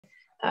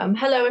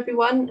Hello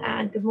everyone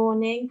and good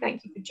morning.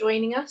 Thank you for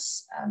joining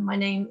us. My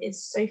name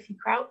is Sophie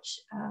Crouch.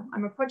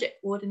 I'm a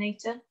project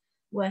coordinator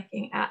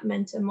working at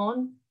Mentor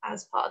Mon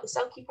as part of the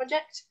Selkie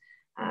Project,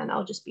 and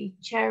I'll just be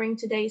chairing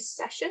today's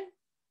session.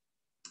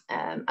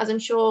 As I'm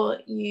sure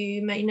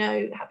you may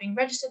know, having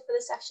registered for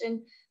the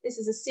session, this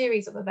is a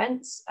series of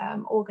events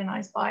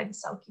organised by the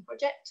Selkie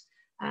Project,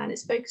 and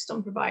it's focused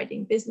on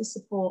providing business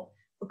support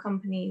for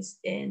companies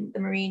in the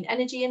marine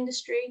energy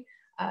industry,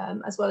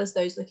 as well as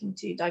those looking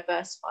to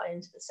diversify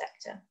into the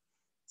sector.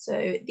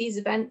 So these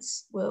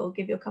events will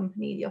give your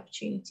company the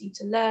opportunity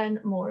to learn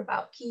more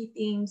about key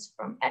themes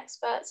from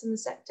experts in the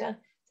sector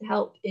to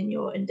help in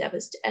your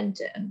endeavours to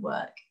enter and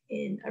work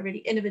in a really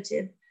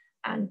innovative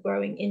and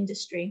growing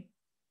industry.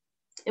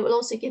 It will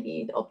also give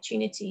you the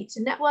opportunity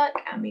to network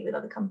and meet with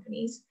other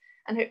companies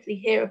and hopefully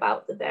hear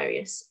about the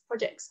various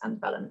projects and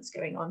developments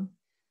going on.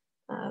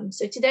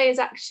 So today is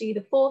actually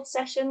the fourth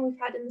session we've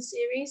had in the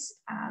series,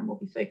 and we'll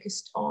be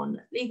focused on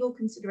legal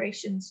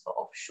considerations for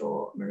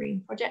offshore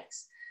marine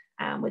projects.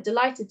 And we're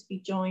delighted to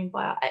be joined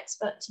by our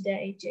expert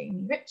today,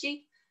 Jamie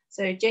Ritchie.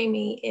 So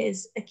Jamie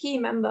is a key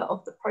member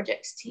of the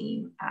projects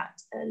team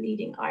at a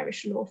leading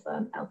Irish law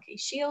firm, LK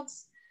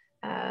Shields.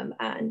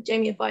 And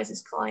Jamie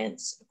advises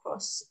clients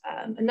across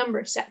a number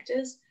of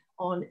sectors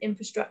on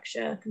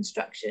infrastructure,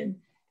 construction,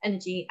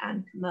 energy,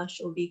 and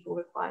commercial legal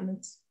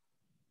requirements.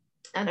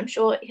 And I'm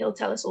sure he'll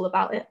tell us all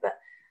about it, but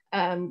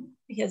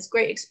he has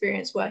great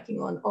experience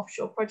working on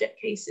offshore project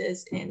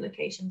cases in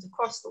locations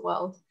across the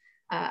world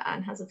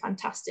and has a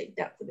fantastic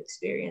depth of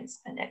experience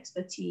and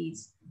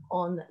expertise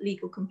on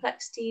legal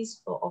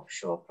complexities for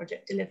offshore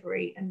project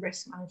delivery and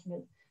risk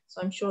management.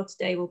 So I'm sure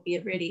today will be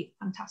a really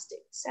fantastic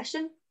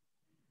session.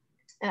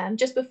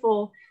 Just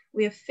before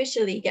we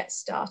officially get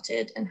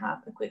started and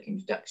have a quick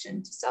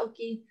introduction to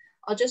Selkie,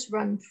 I'll just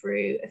run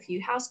through a few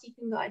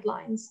housekeeping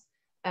guidelines.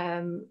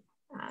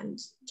 And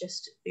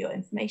just for your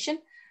information.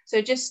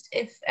 So just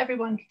if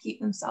everyone could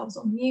keep themselves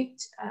on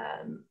mute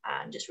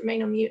and just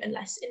remain on mute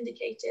unless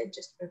indicated,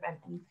 just to prevent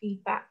any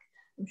feedback.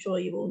 I'm sure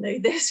you all know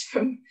this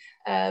from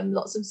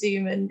lots of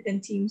Zoom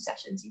and Teams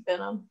sessions you've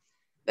been on.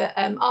 But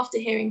after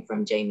hearing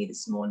from Jamie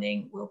this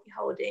morning, we'll be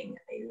holding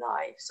a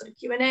live sort of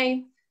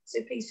Q&A.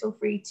 So please feel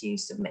free to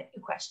submit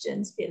your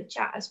questions via the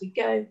chat as we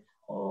go,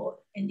 or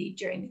indeed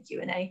during the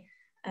Q&A.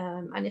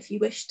 And if you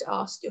wish to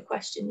ask your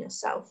question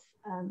yourself,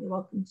 you're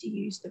welcome to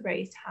use the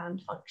raised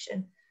hand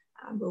function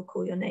and we'll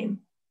call your name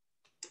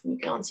and you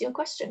can answer your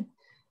question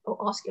or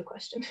ask your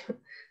question.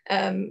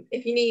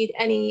 If you need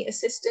any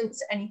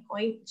assistance at any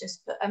point,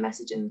 just put a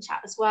message in the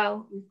chat as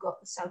well. We've got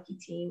the Selkie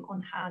team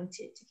on hand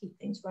to keep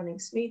things running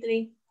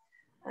smoothly.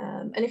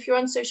 And if you're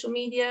on social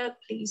media,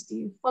 please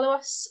do follow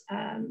us.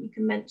 You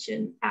can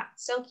mention at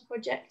Selkie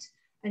Project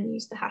and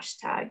use the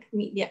hashtag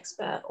Meet the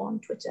Expert on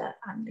Twitter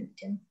and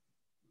LinkedIn.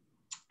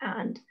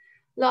 And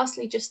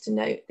lastly, just to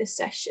note, this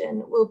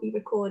session will be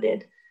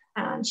recorded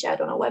and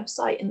shared on our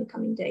website in the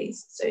coming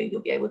days. So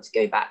you'll be able to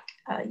go back,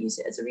 use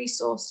it as a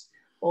resource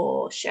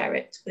or share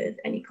it with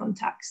any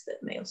contacts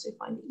that may also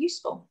find it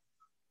useful.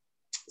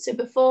 So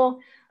before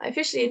I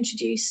officially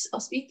introduce our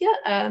speaker,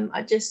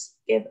 I just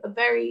give a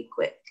very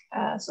quick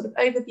sort of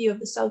overview of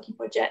the Selkie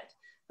Project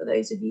for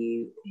those of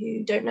you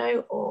who don't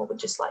know or would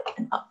just like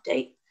an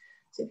update.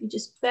 So if you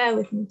just bear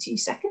with me 2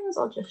 seconds,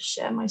 I'll just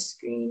share my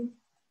screen.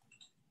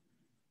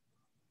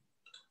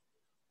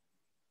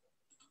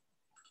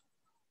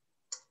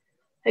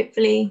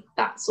 Hopefully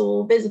that's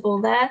all visible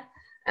there.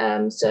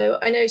 So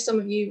I know some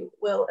of you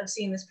will have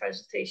seen this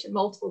presentation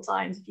multiple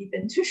times if you've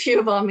been to a few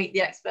of our Meet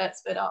the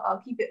Experts, but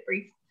I'll keep it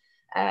brief.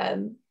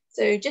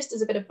 So just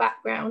as a bit of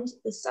background,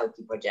 the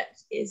Selkie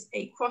Project is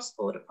a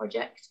cross-border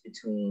project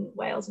between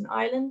Wales and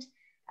Ireland,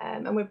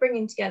 and we're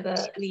bringing together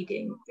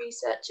leading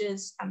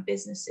researchers and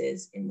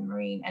businesses in the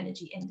marine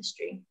energy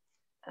industry.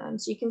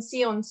 So you can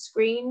see on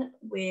screen,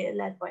 we're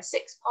led by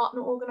 6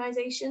 partner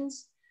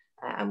organisations.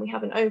 And we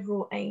have an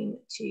overall aim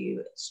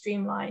to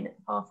streamline the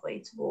pathway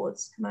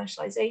towards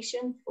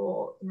commercialisation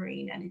for the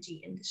marine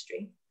energy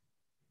industry.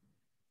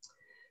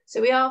 So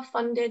we are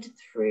funded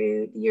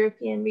through the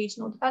European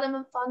Regional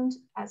Development Fund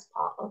as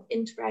part of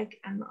Interreg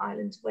and the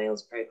Ireland to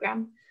Wales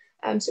programme.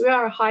 So we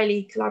are a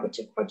highly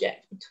collaborative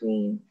project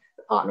between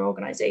the partner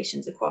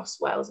organisations across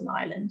Wales and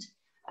Ireland.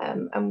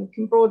 And we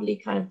can broadly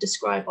kind of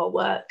describe our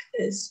work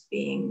as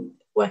being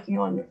working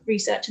on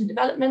research and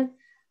development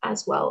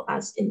as well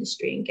as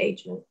industry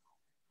engagement.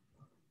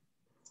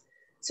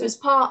 So as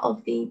part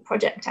of the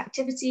project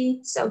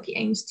activity, Selkie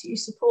aims to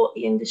support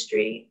the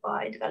industry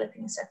by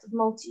developing a set of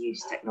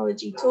multi-use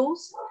technology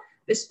tools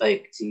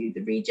bespoke to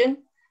the region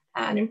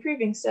and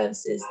improving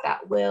services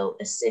that will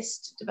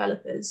assist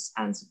developers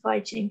and supply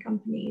chain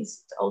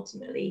companies to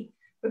ultimately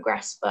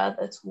progress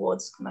further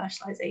towards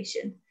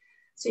commercialization.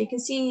 So you can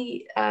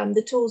see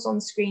the tools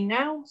on screen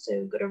now. So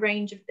we've got a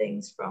range of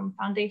things from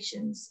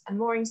foundations and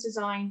moorings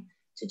design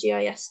to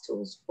GIS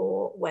tools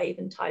for wave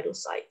and tidal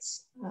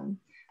sites.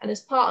 And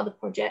as part of the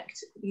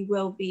project, we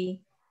will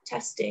be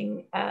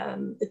testing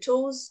the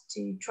tools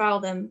to trial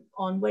them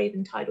on wave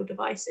and tidal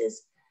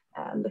devices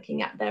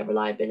looking at their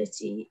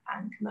reliability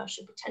and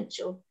commercial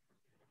potential.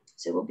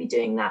 So we'll be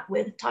doing that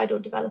with tidal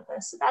developer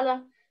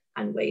Sabella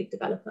and wave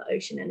developer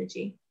Ocean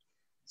Energy.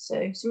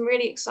 So some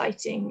really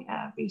exciting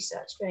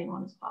research going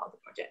on as part of the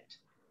project.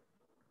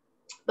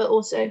 But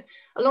also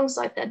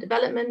alongside their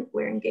development,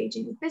 we're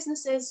engaging with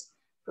businesses,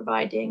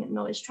 providing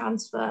knowledge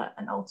transfer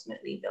and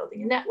ultimately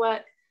building a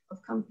network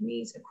of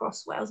companies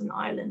across Wales and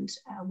Ireland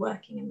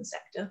working in the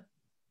sector.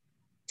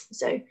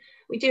 So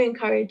we do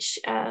encourage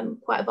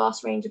quite a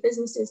vast range of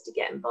businesses to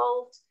get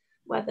involved,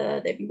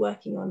 whether they be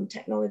working on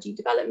technology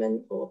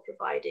development or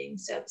providing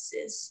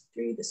services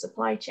through the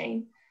supply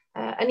chain,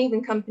 and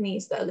even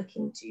companies that are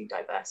looking to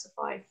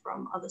diversify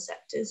from other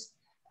sectors.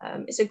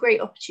 It's a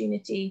great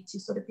opportunity to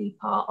sort of be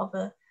part of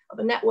a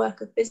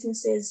network of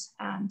businesses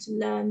and to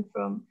learn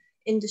from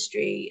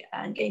industry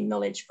and gain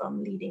knowledge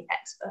from leading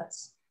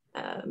experts,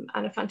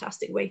 and a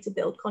fantastic way to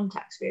build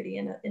contacts really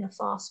in a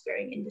fast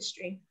growing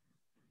industry.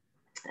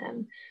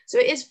 So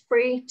it is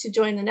free to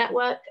join the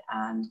network,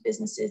 and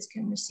businesses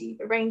can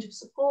receive a range of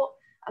support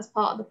as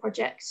part of the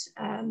project,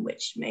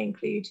 which may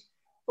include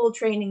full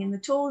training in the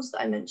tools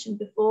that I mentioned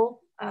before,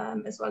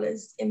 as well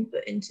as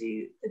input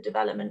into the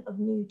development of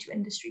new to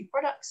industry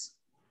products.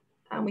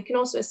 And we can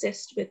also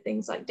assist with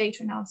things like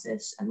data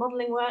analysis and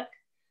modelling work.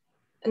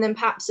 And then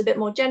perhaps a bit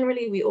more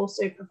generally, we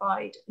also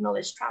provide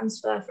knowledge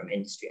transfer from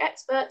industry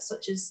experts,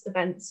 such as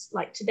events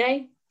like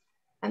today.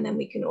 And then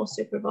we can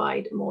also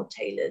provide more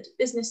tailored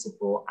business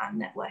support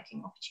and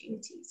networking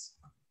opportunities.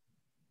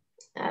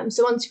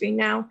 So on screen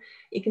now,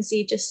 you can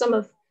see just some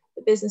of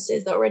the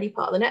businesses that are already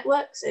part of the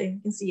network. So you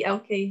can see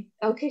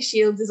LK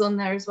Shields is on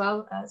there as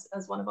well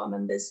as one of our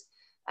members.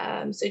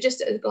 So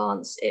just at a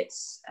glance,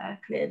 it's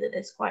clear that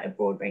there's quite a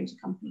broad range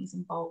of companies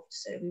involved.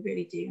 So we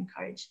really do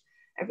encourage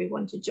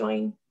everyone to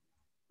join.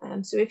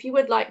 So if you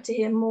would like to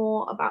hear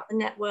more about the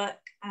network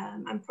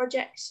and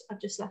projects, I've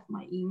just left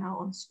my email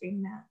on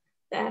screen there.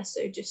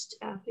 So just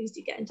please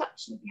do get in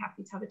touch and I'd be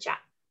happy to have a chat.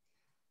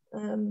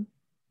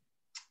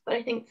 But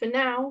I think for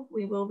now,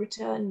 we will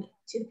return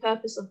to the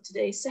purpose of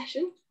today's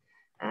session,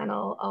 and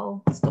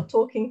I'll stop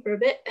talking for a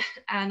bit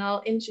and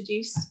I'll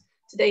introduce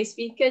today's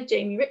speaker,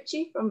 Jamie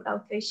Ritchie from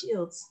LK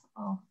Shields.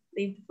 I'll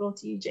leave the floor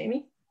to you,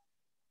 Jamie.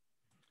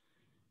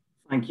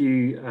 Thank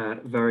you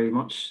very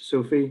much,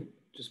 Sophie.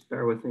 Just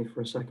bear with me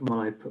for a second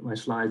while I put my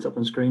slides up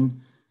on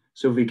screen.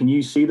 Sophie, can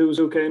you see those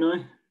okay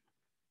now?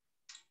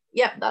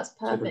 Yep, that's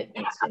perfect.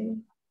 Thanks, Jamie.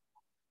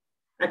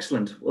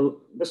 Excellent.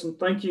 Well, listen,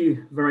 thank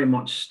you very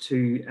much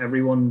to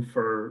everyone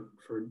for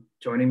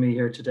joining me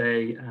here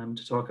today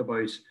to talk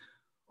about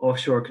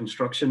offshore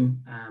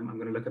construction. I'm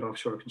going to look at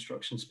offshore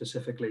construction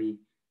specifically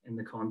in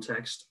the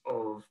context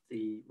of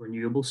the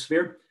renewable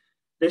sphere.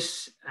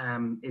 This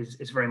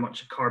is very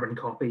much a carbon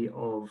copy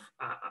of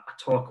a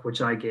talk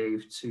which I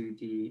gave to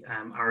the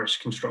Irish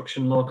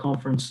Construction Law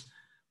Conference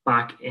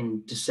back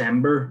in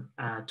December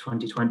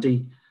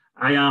 2020.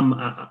 I am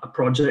a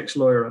projects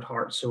lawyer at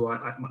heart, so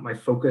my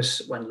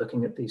focus when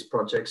looking at these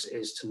projects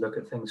is to look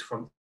at things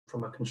from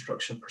a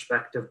construction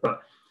perspective.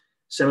 But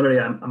similarly,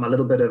 I'm a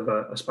little bit of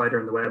a spider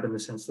in the web in the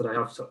sense that I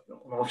have to,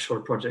 on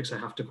offshore projects, I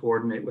have to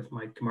coordinate with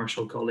my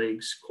commercial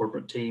colleagues,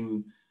 corporate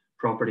team,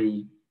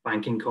 property,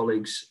 banking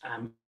colleagues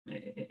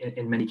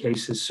in many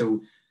cases.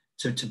 So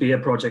to be a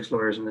projects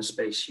lawyer in this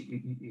space,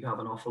 you have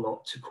an awful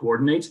lot to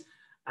coordinate.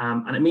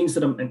 And it means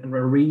that I'm in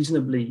a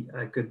reasonably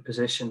good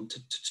position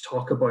to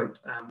talk about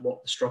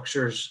what the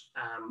structures,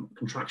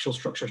 contractual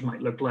structures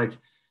might look like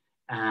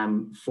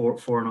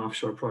for an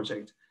offshore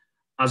project.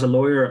 As a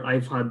lawyer,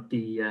 I've had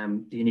the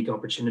unique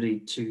opportunity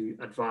to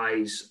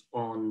advise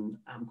on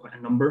quite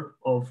a number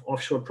of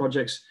offshore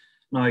projects.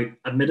 Now,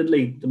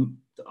 admittedly,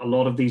 a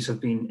lot of these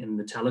have been in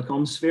the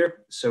telecom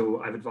sphere.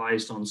 So I've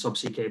advised on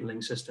subsea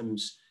cabling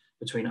systems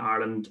between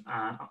Ireland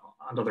and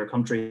other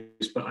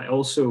countries, but I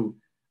also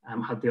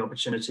had the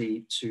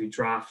opportunity to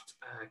draft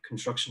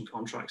construction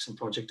contracts and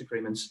project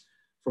agreements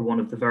for one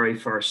of the very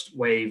first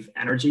wave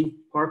energy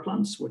power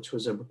plants, which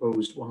was a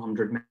proposed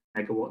 100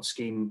 megawatt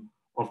scheme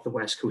off the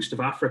west coast of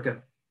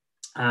Africa.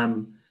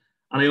 And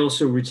I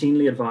also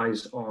routinely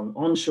advise on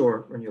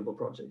onshore renewable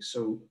projects.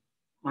 So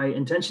my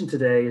intention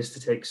today is to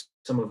take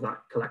some of that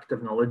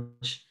collective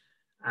knowledge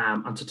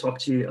and to talk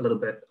to you a little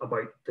bit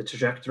about the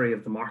trajectory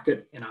of the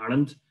market in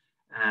Ireland,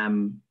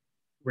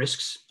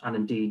 risks, and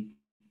indeed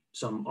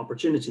some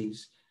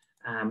opportunities.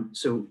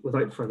 So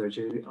without further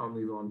ado, I'll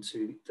move on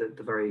to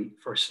the very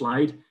first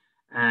slide.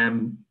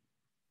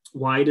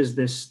 Why does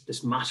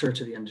this matter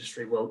to the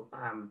industry? Well,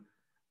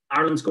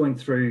 Ireland's going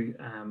through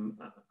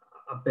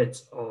a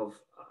bit of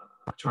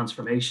a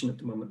transformation at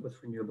the moment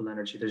with renewable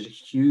energy. There's a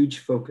huge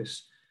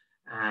focus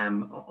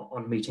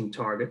on meeting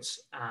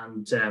targets,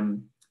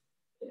 and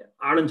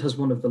Ireland has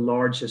one of the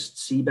largest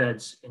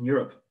seabeds in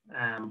Europe.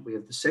 We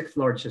have the 6th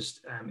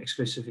largest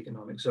exclusive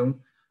economic zone.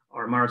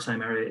 Our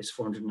maritime area is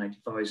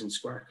 490,000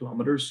 square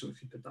kilometres. So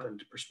if you put that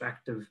into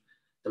perspective,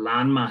 the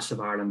land mass of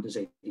Ireland is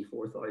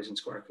 84,000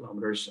 square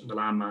kilometres, and the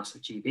land mass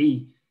of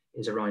GB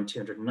is around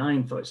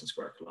 209,000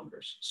 square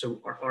kilometres.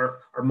 So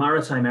our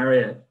maritime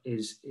area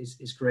is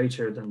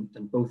greater than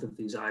both of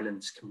these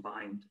islands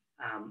combined,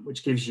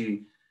 which gives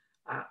you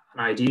an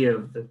idea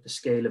of the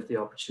scale of the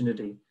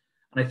opportunity.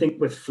 And I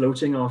think with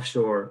floating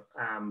offshore,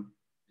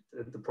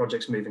 the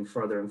projects moving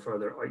further and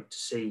further out to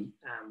sea,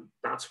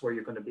 that's where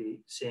you're going to be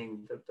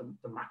seeing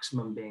the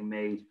maximum being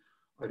made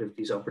out of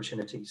these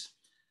opportunities.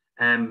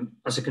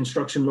 As a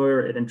construction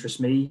lawyer, it interests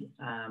me,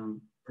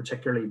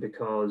 particularly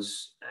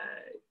because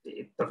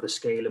of the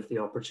scale of the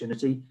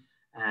opportunity.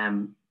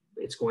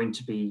 It's going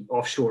to be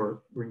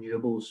offshore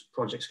renewables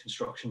projects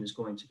construction is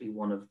going to be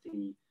one of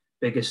the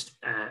biggest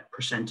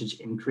percentage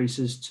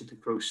increases to the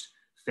gross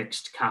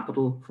fixed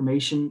capital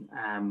formation,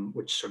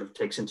 which sort of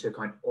takes into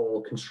account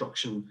all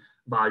construction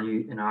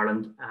value in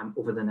Ireland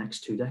over the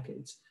next 2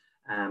 decades.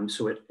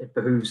 So it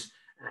behooves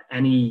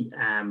any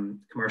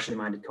commercially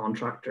minded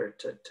contractor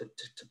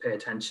to pay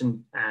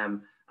attention.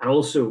 And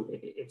also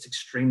it's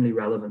extremely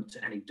relevant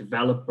to any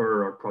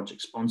developer or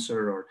project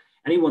sponsor or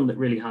anyone that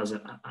really has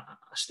a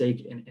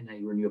stake in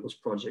a renewables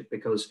project,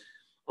 because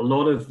a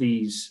lot of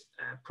these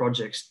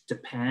projects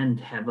depend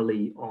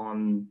heavily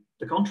on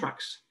the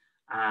contracts.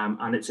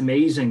 And it's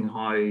amazing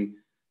how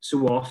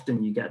so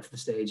often you get to the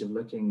stage of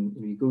looking,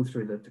 you go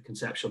through the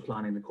conceptual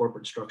planning, the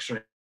corporate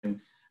structuring, and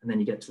then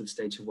you get to the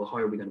stage of, well, how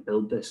are we going to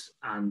build this?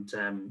 And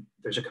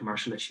there's a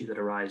commercial issue that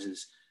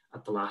arises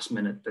at the last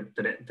minute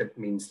that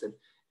means that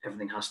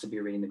everything has to be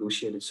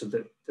renegotiated. So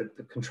that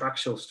the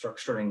contractual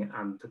structuring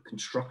and the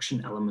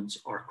construction elements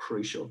are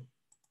crucial.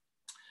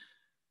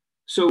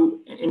 So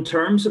in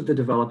terms of the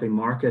developing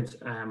market,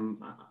 I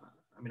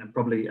mean, I'm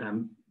probably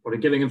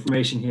giving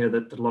information here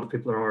that a lot of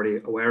people are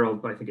already aware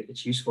of, but I think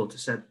it's useful to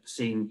set the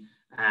scene.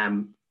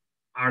 The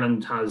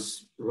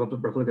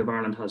Republic of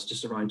Ireland has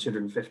just around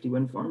 250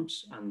 wind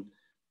farms, and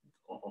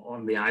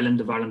on the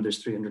island of Ireland there's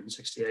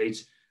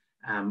 368,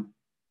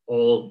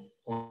 all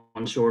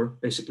onshore,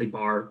 basically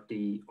bar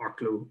the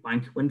Arklow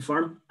Bank wind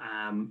farm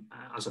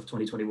as of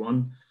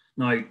 2021.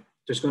 Now,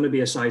 there's going to be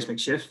a seismic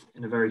shift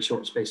in a very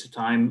short space of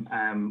time.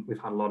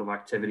 We've had a lot of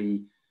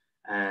activity.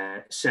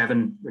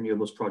 7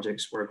 renewables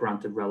projects were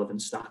granted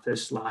relevant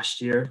status last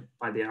year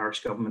by the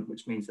Irish government,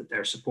 which means that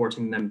they're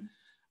supporting them.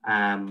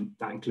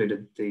 That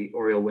included the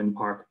Oriel Wind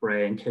Park,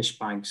 Bray and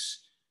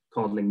Kishbanks,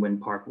 Codling Wind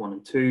Park 1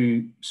 and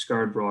 2,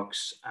 Skird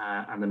Rocks,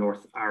 and the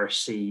North Irish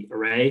Sea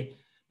Array.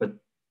 But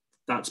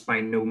that's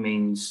by no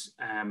means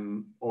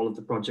all of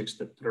the projects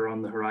that are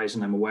on the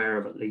horizon. I'm aware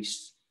of at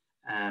least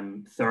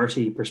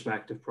 30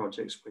 prospective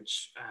projects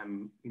which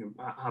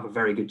have a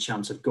very good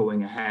chance of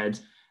going ahead.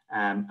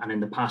 And in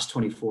the past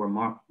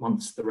 24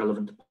 months, the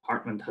relevant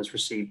department has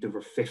received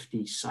over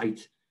 50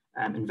 site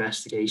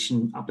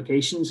investigation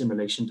applications in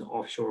relation to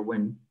offshore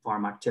wind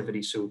farm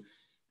activity. So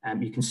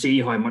you can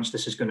see how much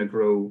this is going to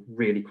grow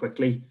really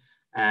quickly.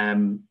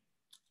 And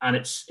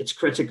it's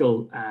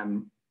critical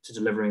to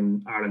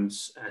delivering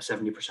Ireland's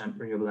 70%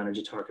 renewable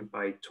energy target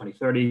by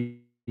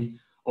 2030.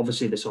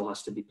 Obviously, this all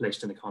has to be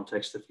placed in the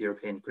context of the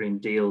European Green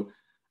Deal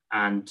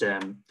and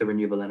the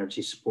Renewable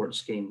Energy Support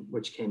Scheme,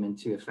 which came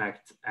into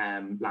effect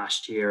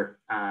last year.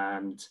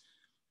 And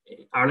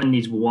Ireland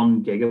needs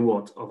 1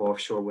 gigawatt of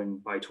offshore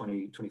wind by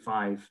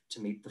 2025 to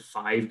meet the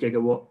 5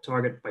 gigawatt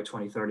target by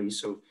 2030.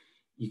 So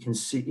you can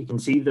see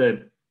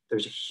that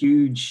there's a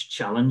huge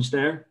challenge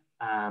there,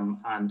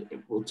 and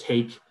it will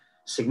take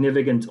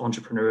significant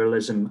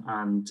entrepreneurialism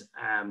and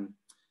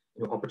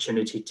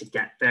opportunity to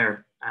get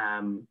there.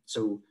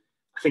 So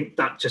I think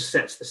that just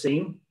sets the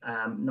scene.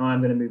 Now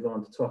I'm going to move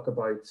on to talk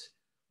about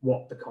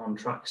what the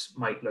contracts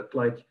might look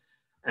like.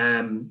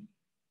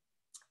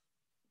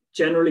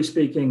 Generally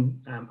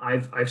speaking,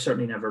 I've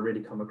certainly never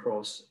really come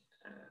across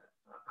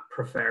a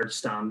preferred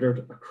standard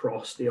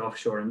across the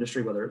offshore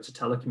industry, whether it's a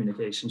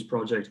telecommunications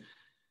project,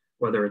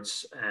 whether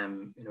it's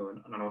an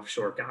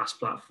offshore gas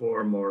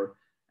platform or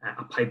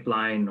a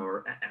pipeline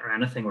or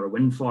anything, or a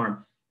wind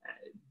farm.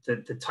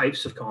 The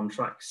types of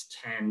contracts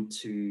tend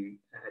to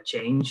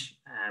change,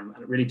 and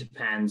it really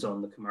depends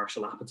on the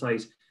commercial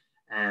appetite.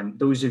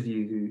 Those of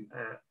you who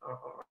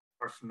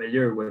are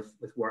familiar with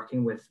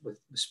working with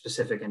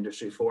specific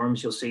industry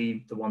forums, you'll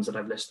see the ones that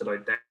I've listed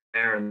out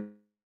there,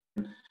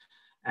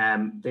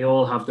 and they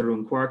all have their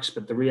own quirks,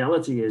 but the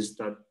reality is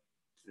that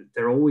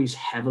they're always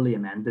heavily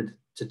amended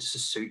to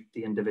suit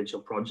the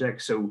individual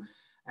project. So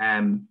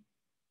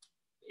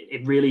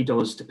it really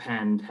does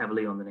depend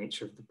heavily on the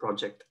nature of the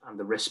project and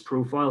the risk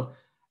profile.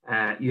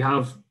 You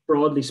have,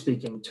 broadly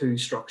speaking, 2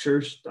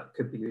 structures that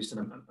could be used,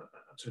 and I'm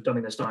sort of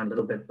dumbing this down a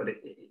little bit, but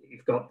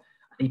you've got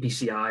an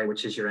EPCI,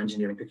 which is your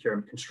engineering,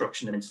 procurement,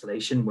 construction and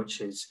installation,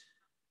 which is,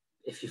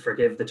 if you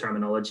forgive the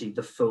terminology,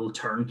 the full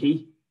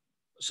turnkey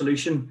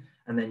solution.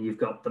 And then you've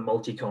got the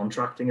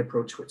multi-contracting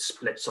approach, which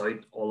splits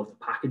out all of the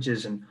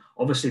packages. And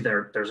obviously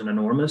there's an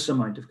enormous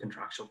amount of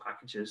contractual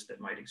packages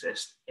that might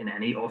exist in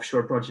any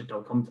offshore project.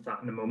 I'll come to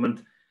that in a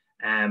moment.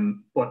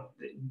 But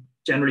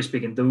generally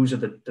speaking, those are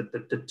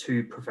the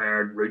 2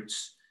 preferred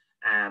routes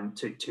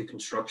to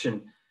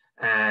construction.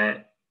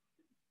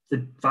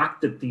 The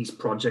fact that these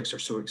projects are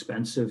so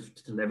expensive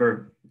to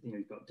deliver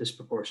you've got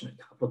disproportionate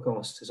capital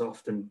costs is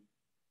often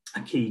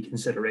a key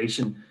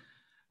consideration.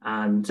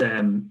 And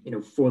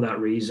for that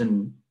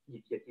reason,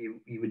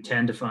 you would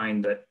tend to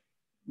find that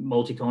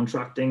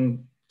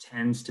multi-contracting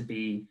tends to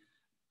be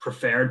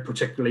preferred,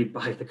 particularly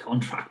by the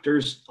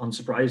contractors,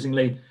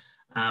 unsurprisingly.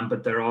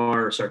 But there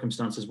are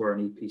circumstances where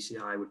an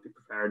EPCI would be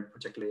preferred,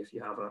 particularly if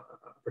you have a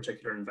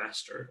particular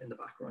investor in the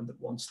background that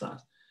wants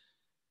that.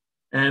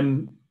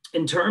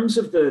 In terms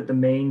of the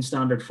main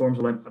standard forms,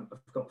 well,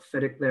 I've got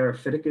FIDIC there.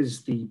 FIDIC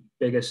is the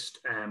biggest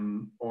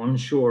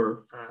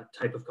onshore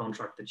type of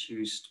contract that's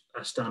used,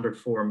 a standard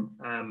form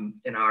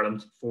in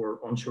Ireland for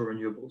onshore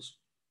renewables.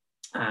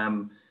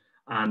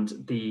 And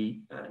the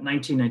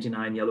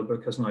 1999 Yellow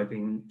Book has now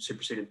been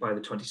superseded by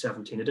the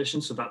 2017 edition.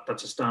 So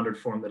that's a standard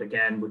form that,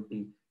 again, would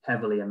be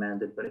heavily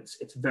amended, but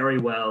it's very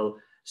well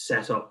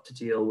set up to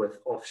deal with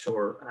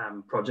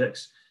offshore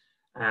projects.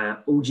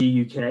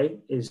 OG-UK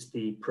is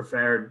the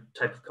preferred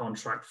type of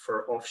contract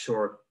for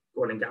offshore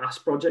oil and gas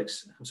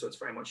projects. And so it's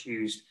very much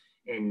used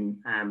in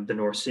the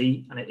North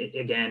Sea. And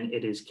again,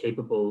 it is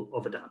capable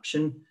of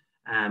adaptation.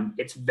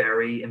 It's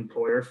very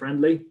employer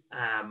friendly,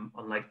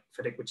 unlike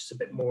FIDIC, which is a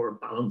bit more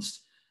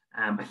balanced.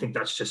 I think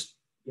that's just,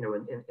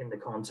 in the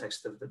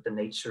context of the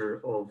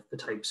nature of the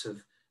types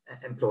of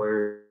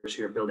employers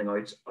who are building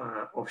out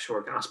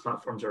offshore gas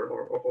platforms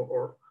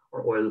or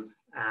oil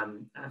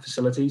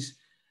facilities.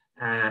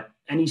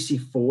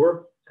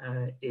 NEC4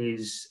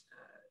 is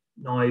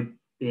now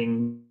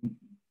being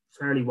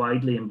fairly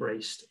widely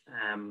embraced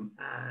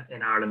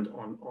in Ireland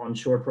on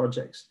onshore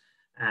projects.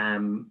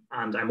 And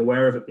I'm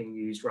aware of it being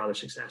used rather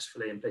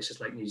successfully in places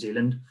like New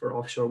Zealand for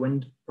offshore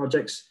wind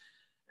projects.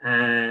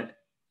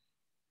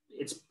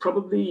 It's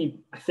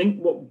probably, I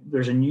think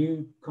there's a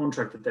new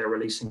contract that they're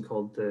releasing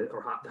called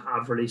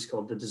have released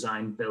called the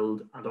Design,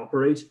 Build and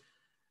Operate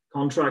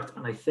contract.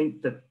 And I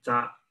think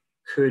that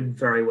could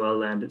very well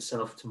lend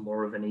itself to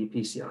more of an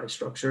EPCI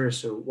structure.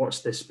 So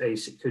watch this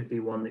space. It could be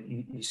one that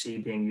you see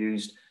being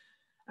used.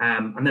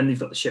 And then you've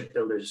got the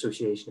Shipbuilders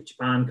Association of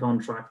Japan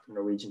contract, the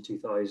Norwegian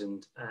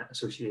 2000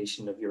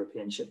 Association of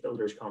European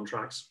Shipbuilders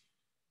contracts.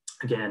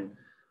 Again,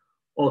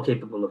 all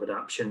capable of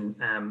adaptation.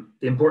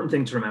 The important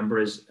thing to remember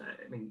is,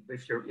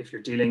 if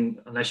you're dealing,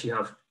 unless you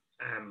have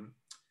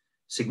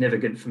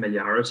significant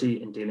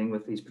familiarity in dealing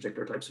with these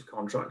particular types of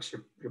contracts,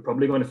 you're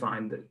probably going to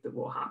find that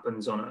what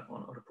happens on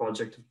a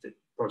project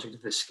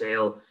of this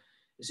scale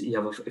is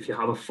that if you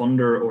have a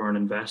funder or an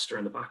investor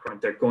in the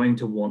background, they're going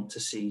to want to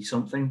see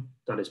something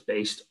that is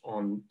based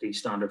on these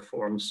standard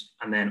forms,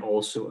 and then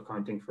also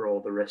accounting for all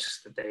the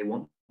risks that they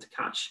want to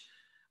catch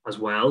as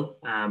well.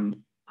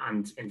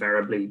 And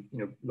invariably,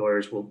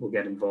 lawyers will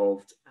get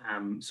involved.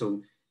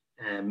 So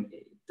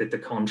that the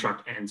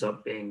contract ends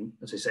up being,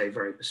 as I say,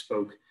 very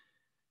bespoke.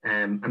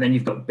 And then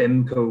you've got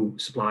BIMCO,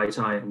 Supply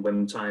Tie and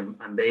WIM-Time,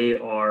 and they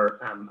are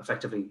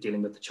effectively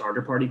dealing with the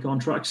charter party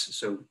contracts.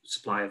 So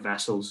supply of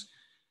vessels.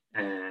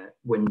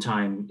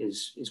 WIM-Time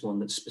is one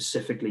that's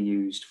specifically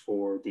used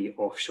for the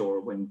offshore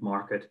wind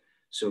market.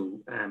 So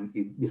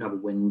you'd have a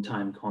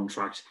WIM-Time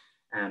contract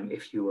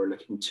if you were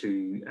looking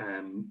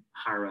to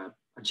hire a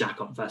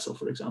jack-up vessel,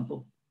 for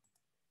example.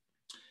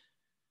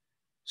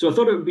 So I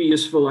thought it would be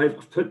useful.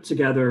 I've put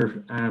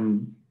together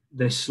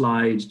this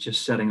slide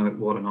just setting out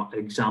what an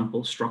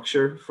example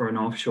structure for an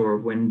offshore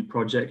wind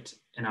project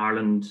in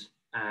Ireland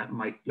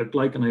might look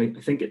like. And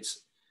I think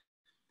it's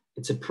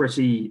a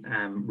pretty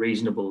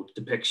reasonable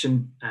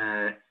depiction.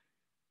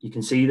 You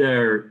can see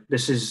there,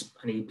 this is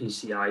an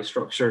EPCI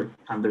structure,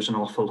 and there's an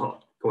awful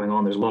lot going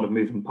on. There's a lot of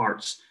moving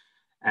parts.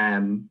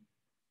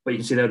 But you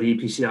can see there the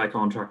EPCI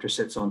contractor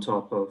sits on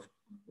top of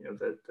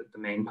the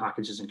main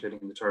packages,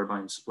 including the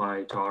turbine,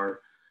 supply,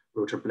 tower,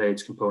 rotor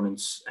blades,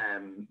 components,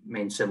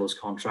 main civils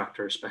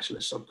contractor,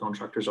 specialist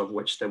subcontractors, of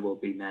which there will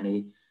be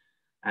many.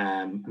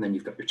 And then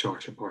you've got your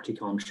charter party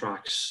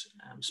contracts,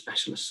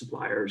 specialist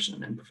suppliers,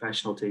 and then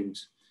professional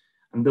teams.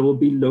 And there will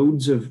be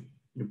loads of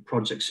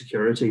project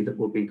security that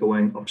will be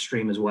going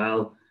upstream as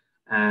well.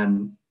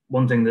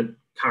 One thing that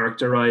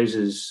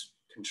characterizes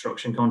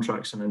construction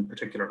contracts, and in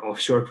particular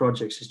offshore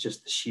projects, is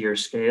just the sheer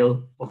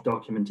scale of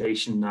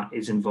documentation that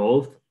is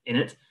involved in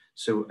it.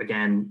 So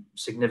again,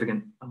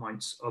 significant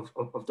amounts of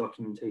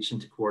documentation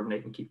to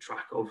coordinate and keep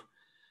track of.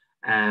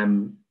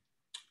 And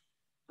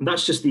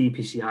that's just the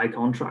EPCI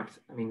contract.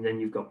 Then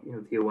you've got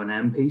the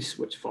O&M piece,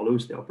 which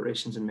follows the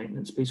operations and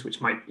maintenance piece,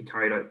 which might be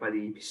carried out by the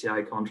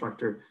EPCI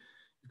contractor.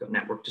 You've got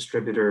network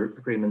distributor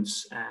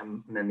agreements,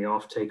 and then the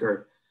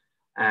off-taker.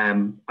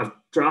 I've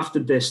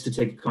drafted this to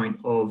take account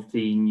of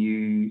the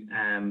new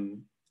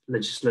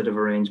legislative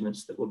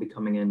arrangements that will be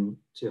coming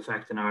into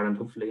effect in Ireland,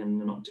 hopefully in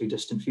the not too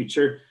distant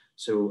future.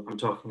 So I'm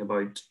talking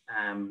about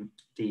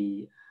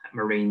the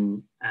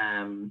Marine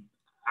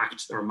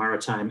Act, or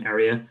Maritime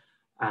Area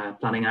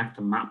Planning Act,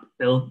 the MAP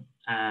bill,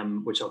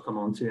 which I'll come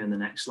on to in the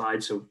next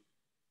slide. So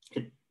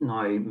it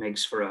now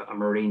makes for a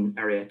Marine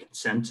Area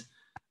Consent,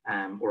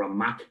 or a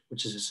MAC,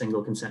 which is a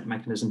single consent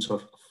mechanism. So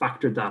I've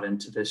factored that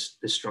into this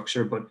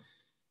structure. But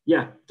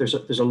yeah, there's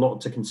a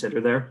lot to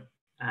consider there.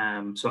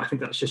 So I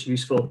think that's just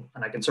useful,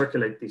 and I can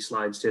circulate these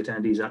slides to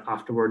attendees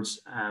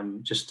afterwards,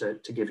 just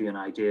to give you an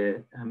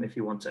idea if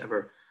you want to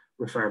ever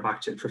refer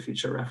back to it for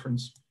future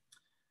reference.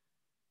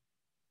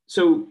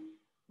 So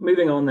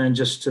moving on then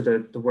just to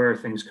the where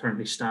things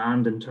currently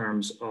stand in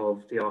terms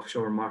of the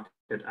offshore market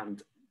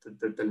and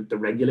the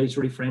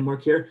regulatory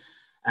framework here.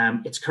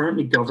 It's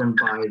currently governed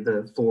by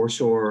the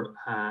foreshore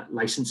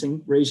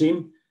licensing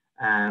regime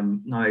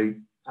now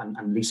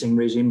and leasing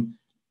regime.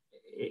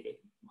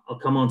 I'll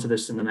come on to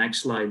this in the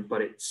next slide,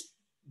 but it's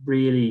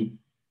really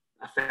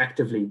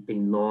effectively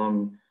been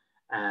long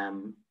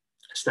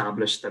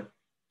established that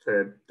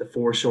the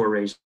foreshore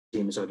regime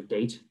is out of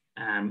date.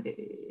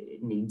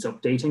 It needs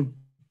updating,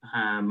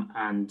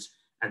 and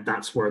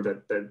that's where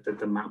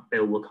the MAP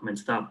bill will come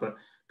into that. But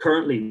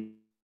currently,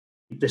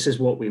 this is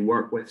what we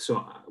work with.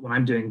 So when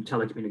I'm doing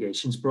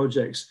telecommunications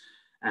projects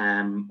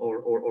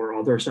or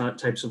other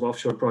types of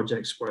offshore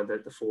projects where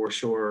the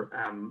foreshore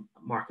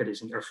market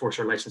is, or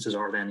foreshore licenses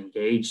are then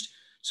engaged.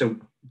 So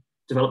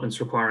developments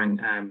requiring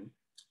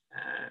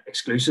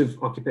exclusive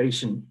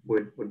occupation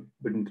would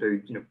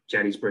include, you know,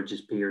 jetties,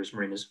 bridges, piers,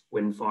 marinas,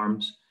 wind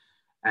farms.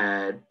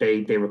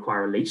 They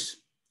require a lease,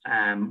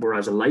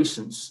 whereas a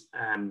license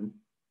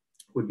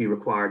would be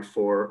required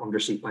for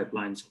undersea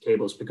pipelines and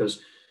cables,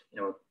 because, you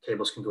know,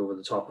 cables can go over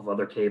the top of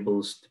other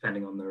cables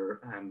depending on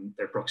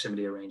their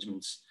proximity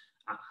arrangements,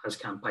 as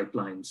can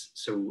pipelines.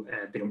 So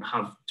they don't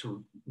have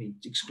to meet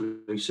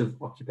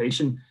exclusive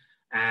occupation.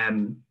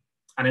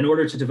 And in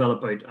order to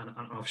develop out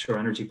an offshore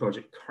energy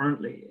project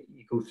currently,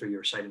 you go through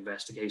your site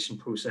investigation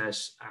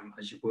process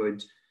as you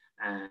would,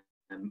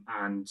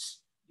 and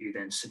you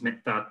then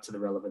submit that to the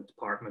relevant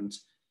department.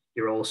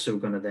 You're also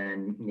going to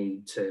then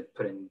need to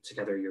put in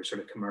together your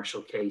sort of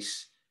commercial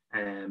case,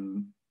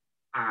 and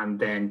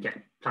then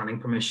get planning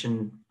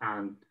permission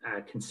and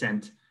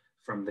consent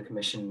from the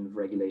Commission of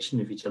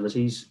Regulation of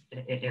Utilities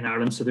in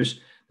Ireland. So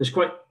there's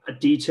quite a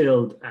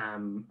detailed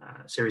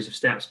series of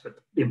steps, but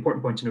the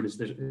important point to note is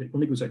that it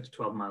only goes out to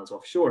 12 miles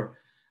offshore.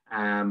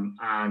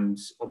 And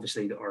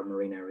obviously our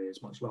marine area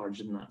is much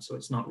larger than that, so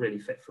it's not really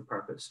fit for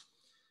purpose.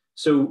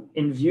 So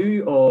in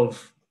view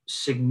of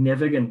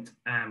significant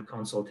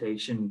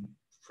consultation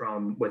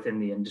from within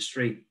the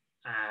industry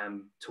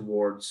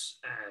towards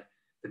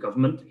the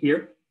government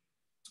here,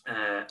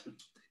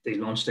 they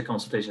launched a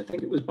consultation. I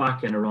think it was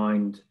back in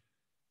around,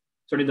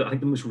 certainly I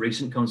think the most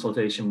recent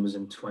consultation was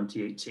in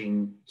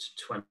 2018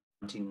 to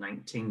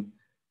 2019,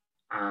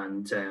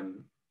 and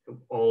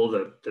all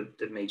the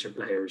major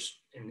players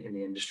in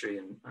the industry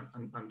and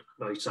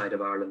outside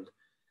of Ireland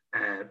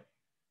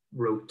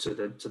wrote to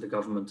the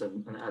government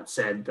and had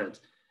said that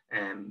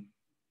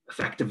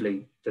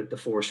effectively the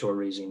foreshore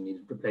regime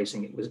needed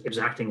replacing. It was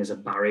acting as a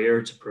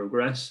barrier to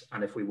progress,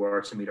 and if we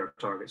were to meet our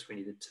targets, we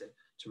needed to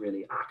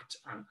really act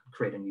and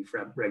create a new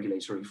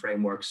regulatory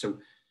framework. So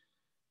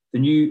the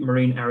new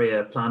Marine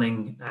Area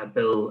Planning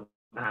Bill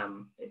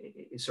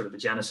is sort of the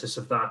genesis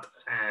of that.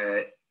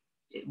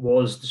 It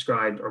was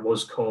described, or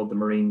was called, the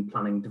Marine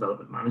Planning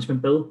Development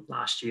Management Bill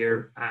last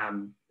year.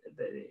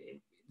 The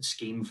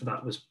scheme for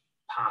that was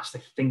passed,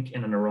 I think,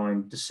 in and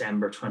around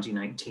December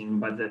 2019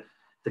 by the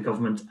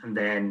government, and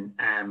then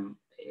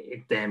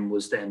it then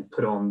was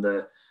put on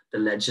the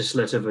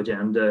legislative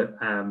agenda.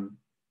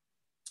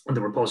 And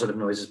there were positive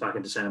noises back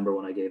in December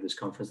when I gave this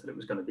conference that it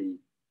was going to be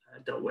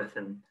dealt with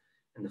in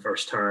the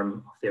first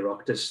term of the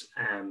Oireachtas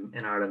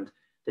in Ireland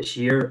this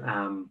year,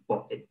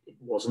 but it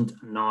wasn't.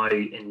 Now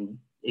in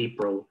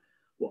April,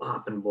 what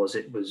happened was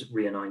it was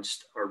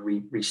re-announced or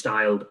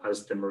restyled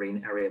as the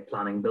Marine Area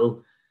Planning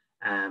Bill.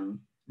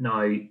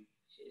 Now,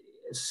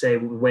 say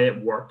the way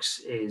it works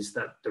is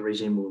that the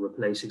regime will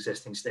replace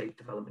existing state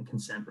development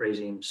consent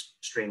regimes,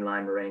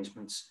 streamline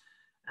arrangements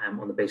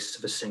on the basis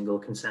of a single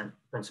consent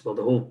principle.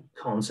 The whole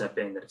concept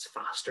being that it's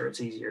faster,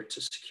 it's easier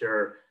to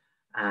secure.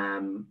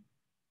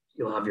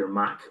 You'll have your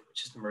MAC,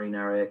 which is the Marine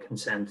Area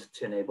Consent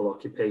to Enable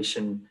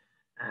Occupation,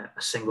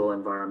 a single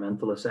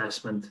environmental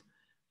assessment,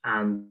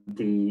 and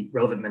the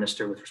relevant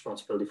minister with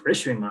responsibility for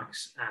issuing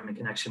MACs in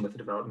connection with the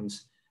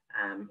developments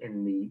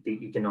in the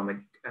economic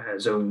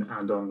zone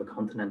and on the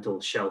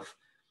continental shelf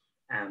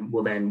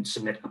will then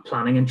submit a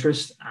planning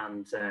interest,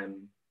 and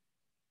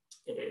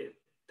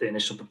the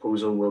initial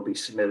proposal will be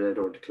submitted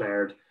or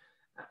declared,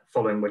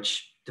 following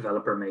which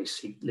developer may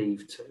seek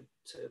leave to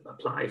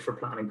apply for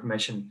planning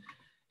permission.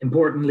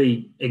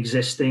 Importantly,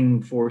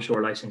 existing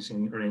foreshore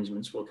licensing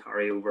arrangements will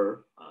carry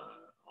over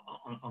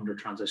under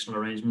transitional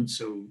arrangements.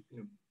 So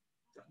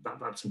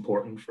that's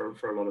important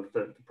for a lot of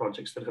the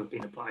projects that have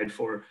been applied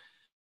for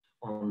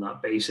on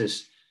that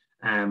basis.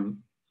 And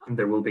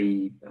there will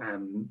be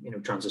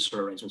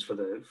transitional arrangements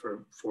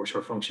for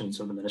foreshore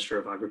functions of the Minister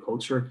of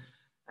Agriculture.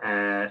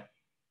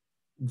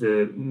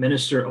 The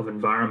Minister of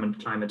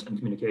Environment, Climate and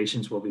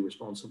Communications will be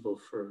responsible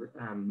for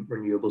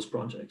renewables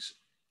projects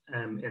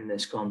in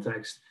this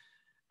context.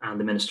 And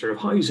the Minister of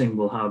Housing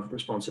will have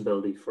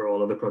responsibility for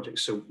all other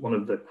projects. So one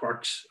of the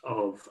quirks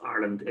of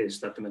Ireland is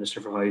that the Minister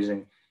for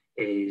Housing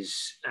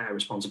is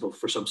responsible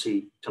for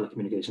subsea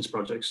telecommunications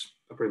projects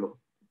approval.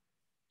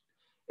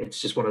 it's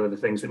just one of the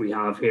things that we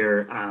have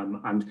here,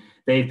 and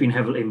they've been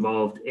heavily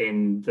involved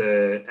in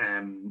the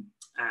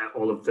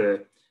all of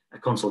the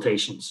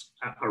consultations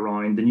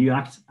around the new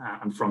Act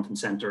and front and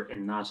centre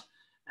in that.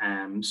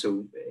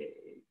 So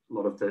a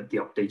lot of the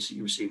updates that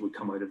you receive would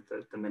come out of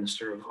the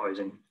Minister of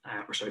Housing,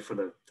 or sorry, for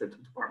the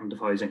Department of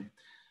Housing.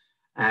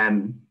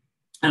 And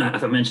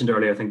as I mentioned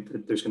earlier, I think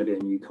that there's going to be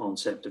a new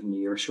concept of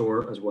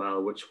nearshore as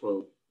well, which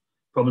will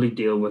probably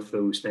deal with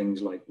those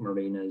things like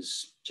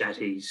marinas,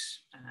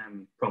 jetties,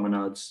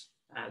 promenades,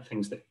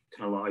 things that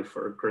can allow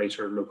for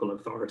greater local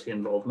authority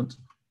involvement.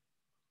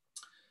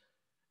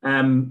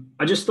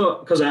 I just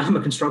thought, because I am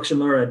a construction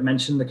lawyer, I'd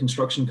mentioned the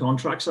Construction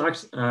Contracts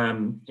Act.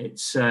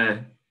 It's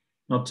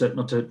not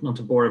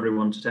to bore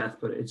everyone to death,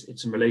 but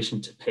it's in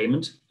relation to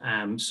payment.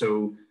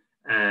 So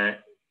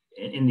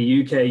in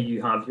the UK,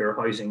 you have your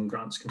Housing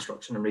Grants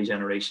Construction and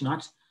Regeneration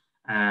Act,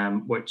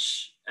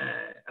 which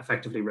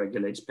effectively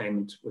regulates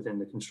payment within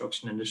the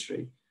construction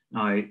industry.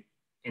 Now,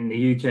 in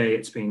the UK,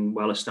 it's been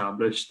well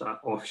established that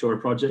offshore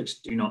projects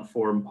do not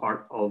form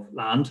part of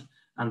land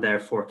and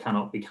therefore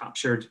cannot be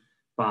captured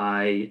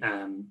by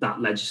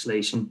that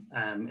legislation.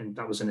 And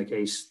that was in a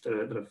case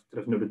that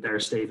I've noted there,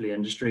 Stavely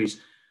Industries,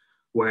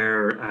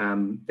 where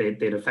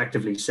they'd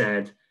effectively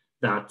said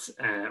that,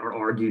 or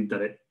argued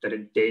that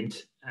it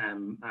did,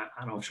 an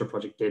offshore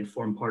project did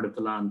form part of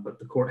the land, but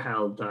the court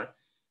held that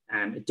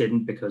it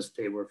didn't, because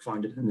they were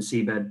founded in the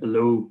seabed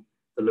below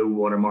the low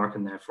water mark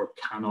and therefore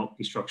cannot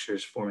be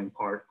structures forming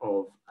part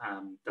of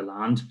the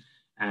land.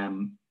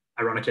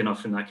 Ironically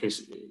enough, in that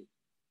case,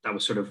 that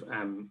was sort of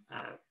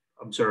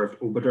observed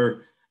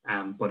obiter,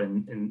 but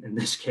in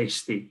this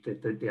case, they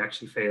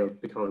actually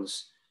failed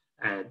because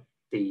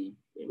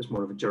it was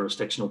more of a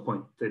jurisdictional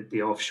point.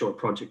 The offshore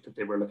project that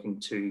they were looking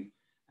to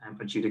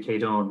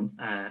adjudicate on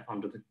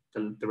under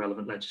the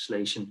relevant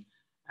legislation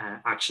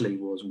actually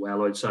was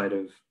well outside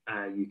of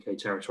UK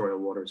territorial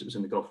waters. It was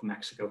in the Gulf of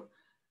Mexico.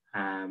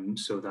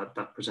 So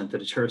that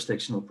presented a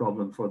jurisdictional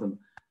problem for them.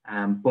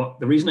 But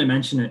the reason I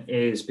mention it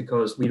is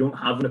because we don't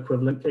have an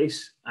equivalent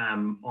case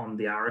on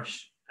the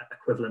Irish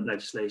equivalent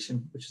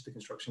legislation, which is the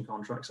Construction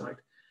Contracts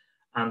Act.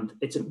 And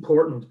it's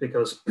important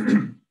because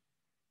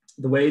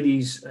the way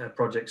these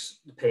projects,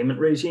 the payment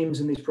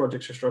regimes in these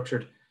projects are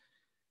structured,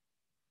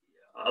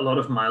 a lot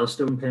of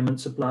milestone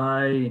payments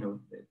apply. You know,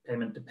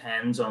 payment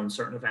depends on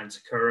certain events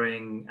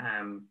occurring,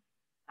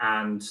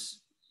 and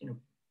you know,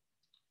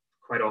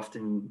 quite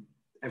often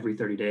every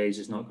 30 days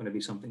is not going to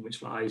be something which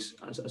flies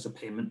as a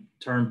payment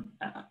term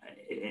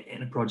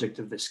in a project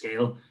of this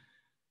scale.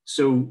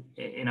 So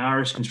in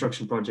Irish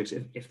construction projects,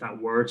 if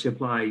that were to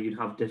apply, you'd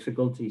have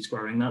difficulty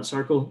squaring that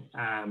circle.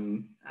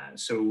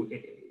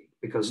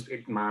 Because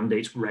it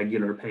mandates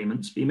regular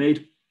payments be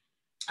made.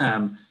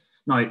 Now,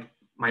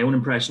 my own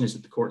impression is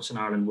that the courts in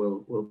Ireland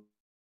will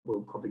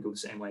probably go the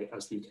same way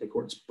as the UK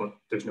courts, but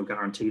there's no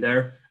guarantee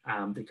there.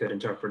 They could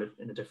interpret it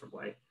in a different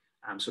way.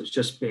 So it's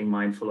just being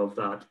mindful of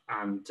that,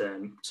 and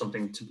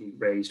something to be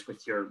raised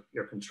with your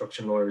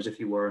construction lawyers if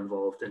you were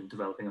involved in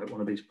developing out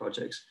one of these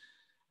projects.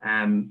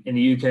 In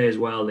the UK as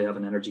well, they have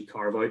an energy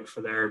carve out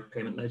for their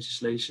payment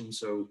legislation.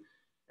 So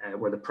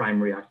where the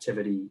primary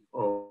activity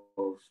of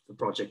the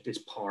project is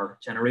power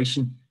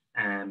generation,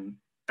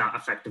 that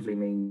effectively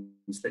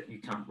means that you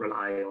can't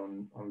rely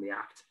on the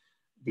Act.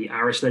 The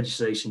Irish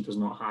legislation does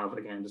not have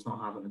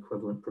an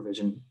equivalent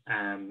provision.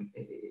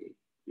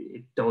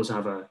 It does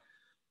have a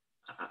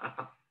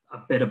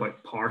bit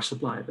about power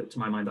supply, but to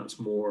my mind, that's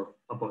more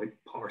about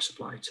power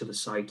supply to the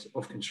site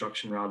of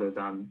construction rather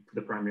than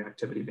the primary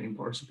activity being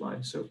power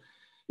supply. So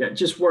yeah,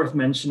 just worth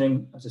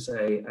mentioning, as I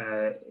say,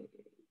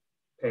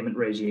 payment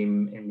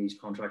regime in these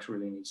contracts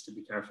really needs to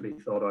be carefully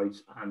thought out.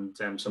 And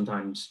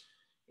sometimes,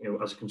 you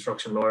know, as a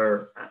construction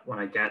lawyer, when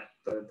I get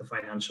the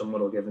financial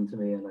model given to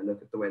me and I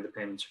look at the way the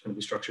payments are going to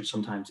be structured,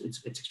 sometimes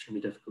it's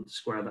extremely difficult to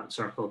square that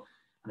circle,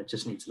 and it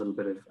just needs a little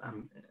bit of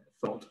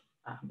thought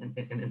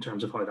in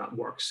terms of how that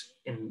works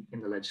in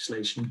the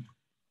legislation.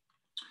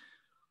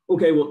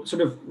 Okay, well,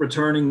 sort of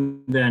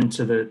returning then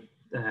to the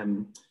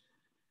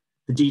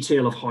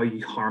detail of how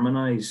you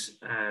harmonise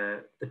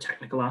the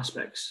technical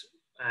aspects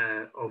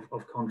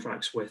of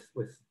contracts with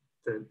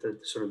the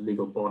sort of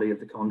legal body of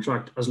the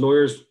contract. As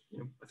lawyers, you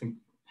know, I think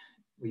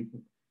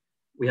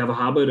we have a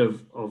habit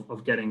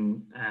of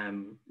getting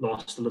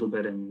lost a little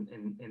bit in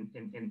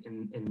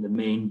the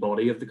main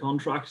body of the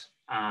contract.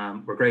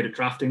 We're great at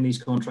drafting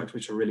these contracts,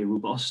 which are really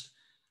robust,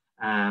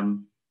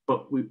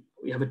 but we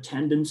have a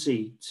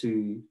tendency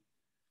to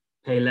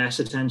pay less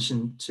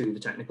attention to the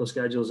technical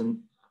schedules. And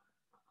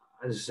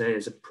as I say,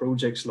 as a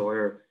projects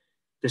lawyer,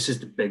 this is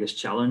the biggest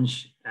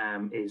challenge,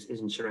 is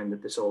ensuring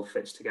that this all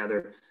fits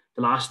together.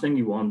 The last thing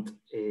you want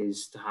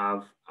is to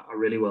have a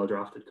really well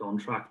drafted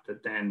contract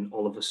that then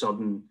all of a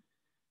sudden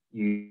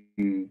you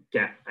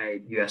get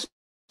a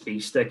USB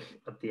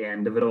stick at the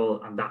end of it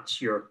all, and that's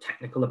your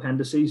technical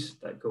appendices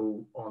that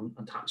go on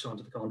attached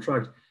onto the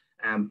contract.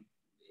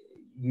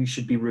 You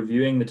should be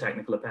reviewing the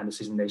technical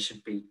appendices, and they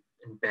should be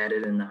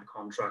embedded in that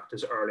contract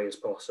as early as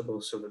possible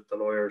so that the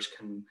lawyers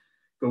can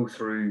go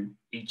through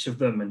each of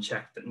them and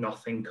check that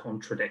nothing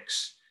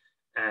contradicts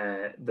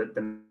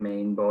the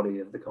main body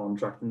of the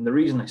contract. And the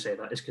reason I say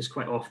that is because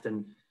quite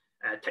often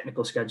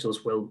technical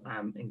schedules will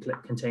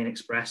contain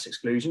express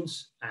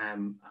exclusions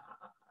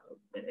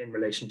in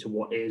relation to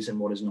what is and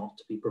what is not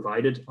to be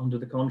provided under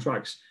the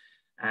contracts,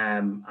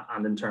 and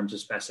in terms of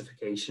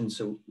specifications.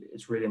 So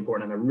it's really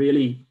important.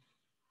 And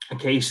a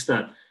case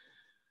that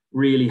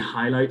really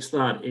highlights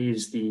that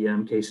is the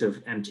case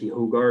of MT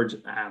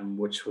Hogard,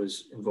 which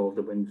was involved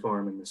a wind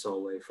farm in the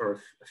Solway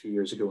Firth a few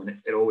years ago,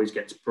 and it always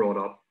gets brought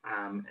up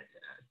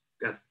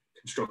at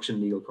construction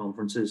legal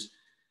conferences.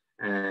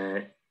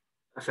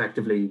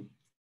 Effectively,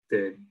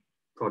 the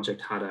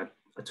project had a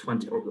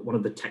 20, or one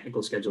of the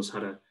technical schedules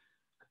had a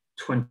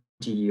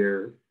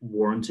 20-year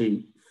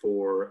warranty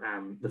for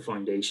the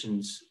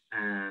foundations,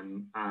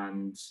 and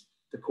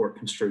the court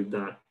construed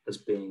that as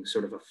being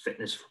sort of a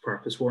fitness for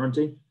purpose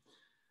warranty.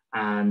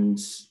 And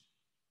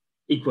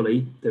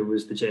equally, there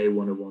was the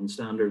J101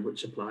 standard,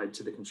 which applied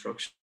to the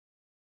construction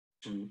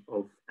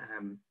of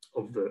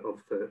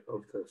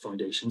the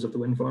foundations of the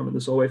wind farm at the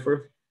Solway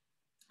Firth,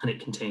 and it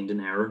contained an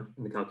error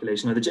in the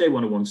calculation. Now, the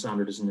J101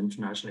 standard is an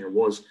internationally, or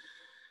was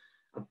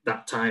at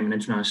that time, an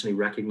internationally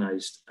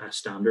recognised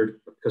standard,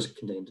 but because it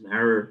contained an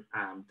error,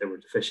 there were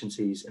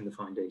deficiencies in the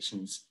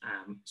foundations.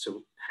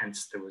 So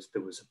hence there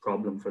was a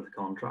problem for the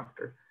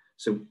contractor.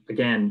 So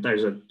again,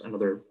 there's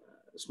another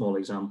small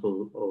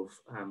example of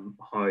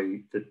how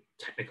the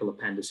technical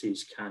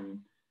appendices can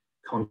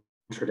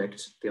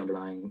contradict the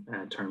underlying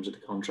terms of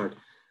the contract.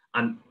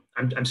 And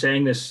I'm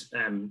saying this,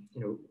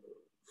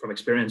 from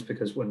experience,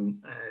 because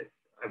when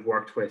I've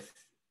worked with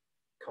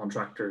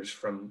contractors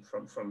from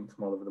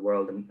all over the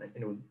world, and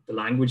the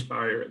language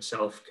barrier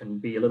itself can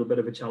be a little bit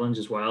of a challenge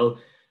as well,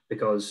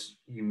 because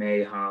you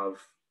may have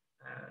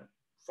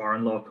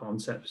foreign law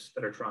concepts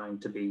that are trying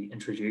to be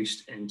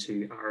introduced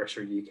into Irish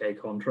or UK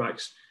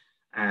contracts.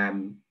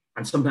 And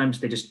sometimes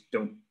they just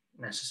don't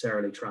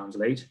necessarily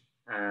translate.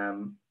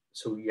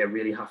 So you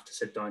really have to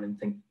sit down and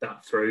think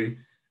that through.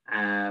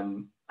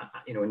 And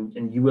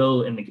you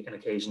will, in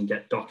occasion,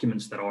 get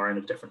documents that are in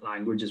a different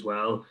language as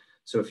well.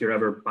 So if you're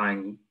ever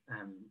buying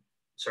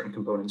certain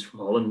components from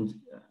Holland,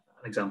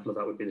 an example of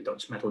that would be the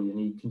Dutch metal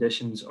unique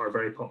conditions are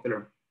very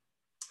popular,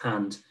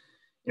 and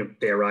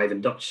they arrive in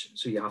Dutch,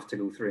 so you have to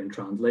go through and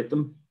translate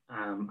them.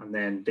 And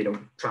then they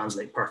don't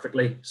translate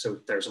perfectly. So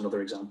there's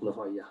another example of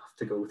how you have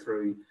to go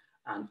through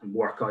and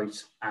work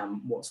out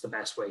what's the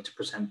best way to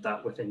present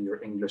that within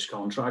your English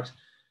contract.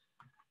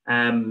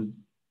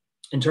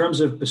 In terms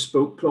of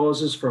bespoke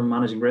clauses for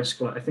managing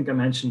risk, I think I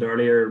mentioned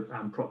earlier,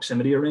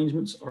 proximity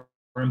arrangements are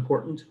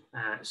important.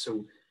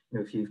 So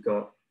if you've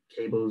got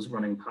cables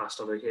running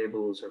past other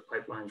cables, or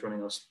pipelines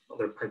running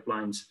other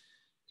pipelines,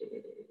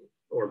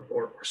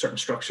 or certain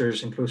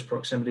structures in close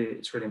proximity,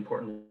 it's really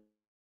important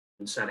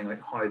in setting out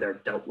how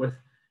they're dealt with.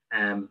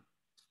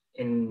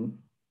 In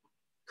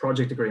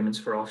project agreements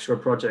for offshore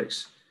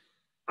projects,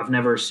 I've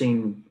never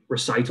seen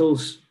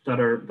recitals that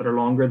are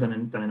longer than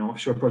in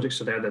offshore projects.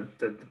 So they're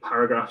the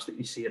paragraphs that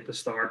you see at the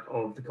start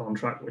of the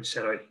contract, which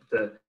set out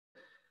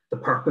the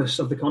purpose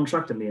of the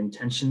contract and the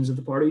intentions of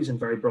the parties in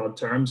very broad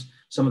terms.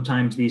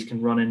 Sometimes these can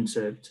run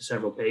into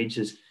several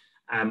pages.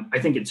 I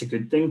think it's a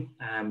good thing.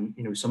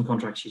 Some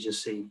contracts you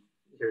just see,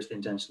 here's the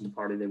intention of the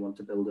party, they want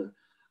to build a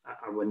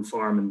wind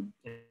farm,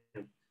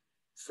 and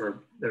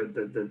for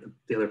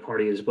the other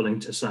party is willing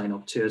to sign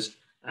up to it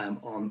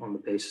on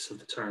the basis of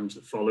the terms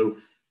that follow.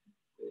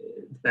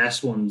 The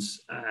best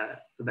ones,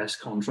 the best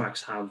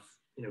contracts have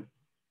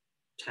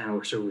 10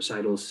 or so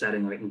recitals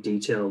setting out in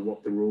detail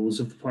what the rules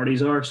of the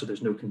parties are, so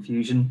there's no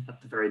confusion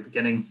at the very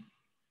beginning.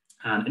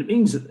 And it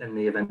means that in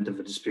the event of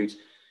a dispute,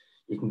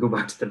 you can go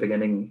back to the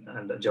beginning,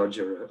 and a judge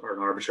or an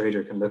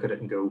arbitrator can look at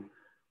it and go,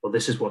 well,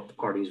 this is what the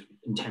parties'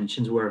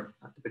 intentions were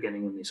at the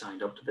beginning when they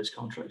signed up to this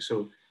contract.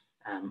 So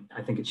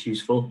I think it's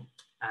useful.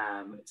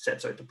 It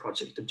sets out the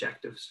project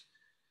objectives,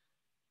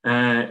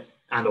 and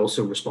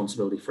also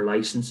responsibility for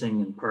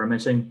licensing and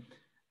permitting.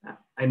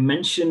 I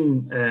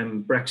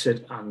mention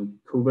Brexit and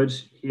COVID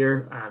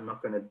here. I'm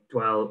not going to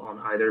dwell on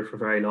either for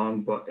very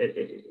long, but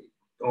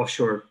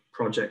offshore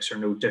projects are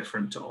no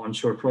different to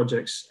onshore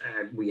projects.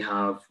 We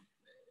have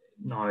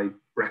now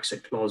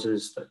Brexit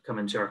clauses that come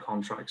into our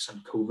contracts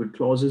and COVID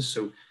clauses.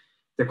 So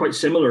they're quite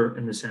similar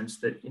in the sense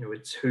that,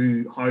 it's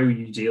how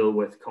you deal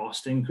with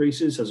cost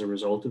increases as a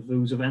result of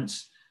those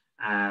events.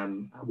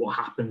 What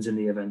happens in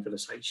the event of a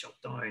site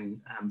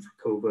shutdown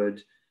for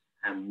COVID,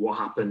 and what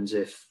happens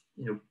if,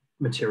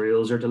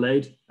 materials are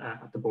delayed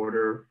at the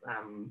border,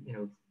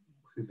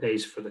 who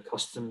pays for the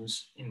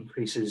customs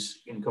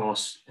increases in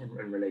costs in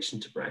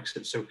relation to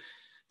Brexit. So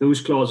those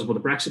clauses, well,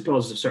 the Brexit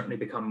clauses have certainly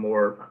become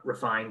more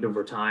refined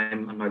over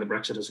time, and now that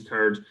Brexit has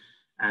occurred,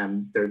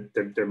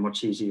 they're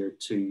much easier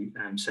to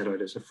set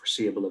out as a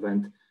foreseeable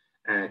event.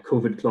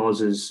 COVID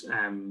clauses,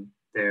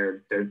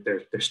 they're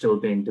still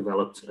being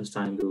developed as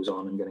time goes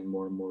on and getting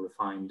more and more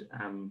refined.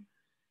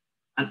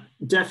 And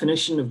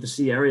definition of the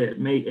sea area, it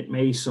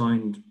may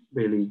sound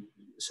really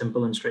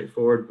simple and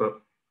straightforward,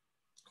 but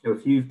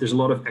there's a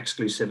lot of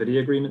exclusivity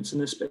agreements in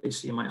this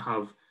space. You might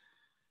have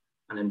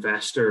an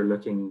investor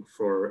looking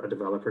for a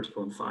developer to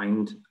go and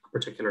find a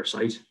particular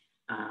site,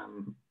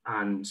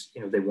 and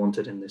they want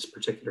it in this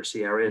particular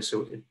sea area,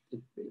 so it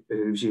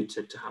behooves you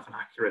to have an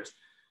accurate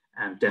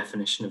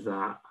definition of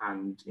that,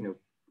 and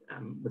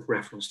with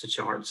reference to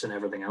charts and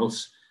everything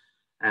else.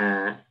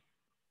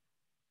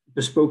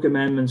 Bespoke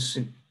amendments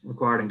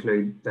required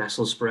include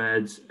vessel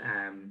spreads,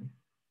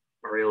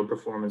 aerial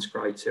performance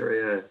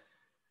criteria,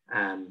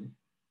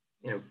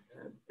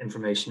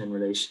 information in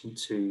relation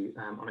to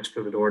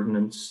unexploded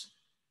ordnance,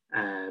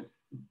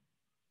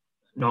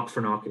 knock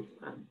for knock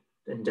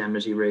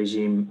indemnity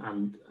regime,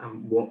 and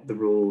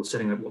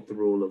setting out what the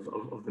role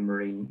of the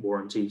marine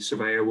warranty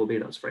surveyor will be.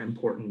 That's very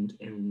important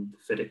in the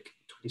FIDIC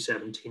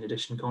 2017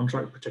 edition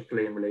contract,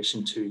 particularly in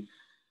relation to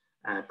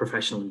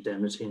professional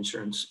indemnity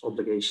insurance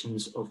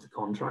obligations of the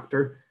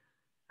contractor.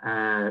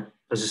 As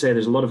I say,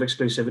 there's a lot of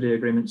exclusivity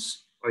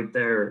agreements out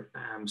there,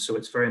 so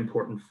it's very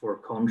important for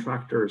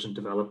contractors and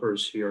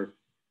developers who are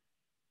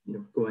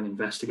going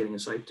investigating a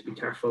site to be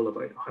careful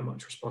about how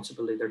much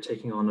responsibility they're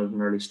taking on at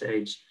an early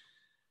stage.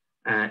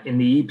 In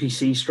the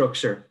EPC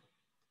structure,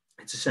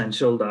 it's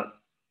essential that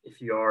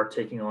if you are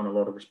taking on a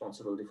lot of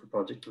responsibility for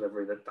project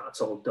delivery,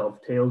 that's all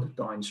dovetailed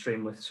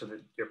downstream with, so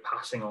that you're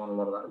passing on a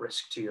lot of that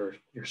risk to your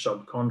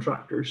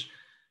subcontractors.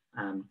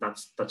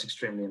 That's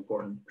extremely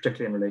important,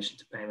 particularly in relation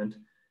to payment.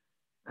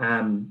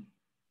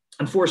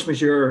 And force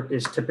majeure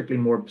is typically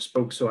more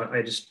bespoke. So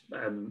I just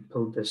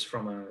pulled this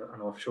from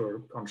an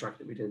offshore contract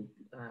that we did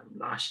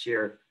last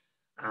year,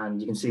 and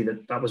you can see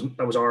that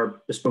was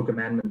our bespoke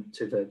amendment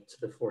to the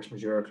force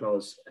majeure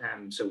clause.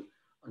 So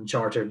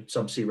unchartered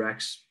subsea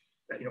wrecks,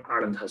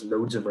 Ireland has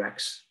loads of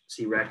wrecks,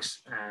 sea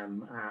wrecks,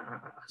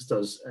 as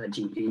does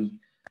GP.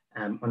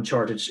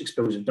 Uncharted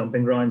explosive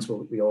dumping grounds,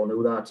 well, we all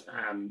know that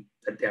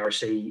the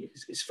RC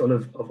is full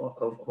of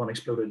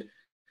unexploded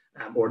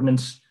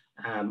ordnance.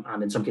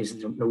 And in some cases,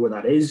 they don't know where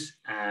that is.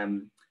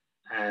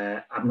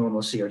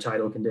 Abnormal sea or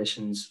tidal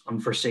conditions,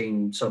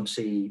 unforeseen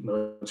subsea,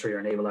 military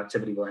or naval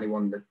activity. Well,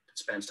 anyone that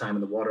spends time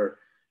in the water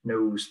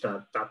knows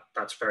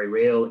that's very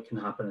real. It can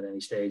happen at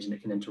any stage, and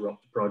it can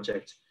interrupt the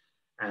project.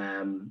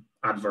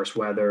 Adverse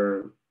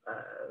weather,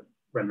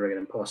 rendering it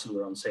impossible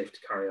or unsafe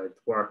to carry out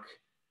the work,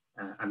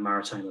 and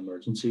maritime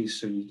emergencies.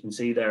 So you can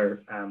see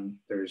there,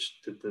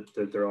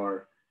 there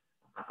are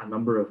a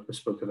number of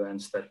bespoke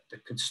events that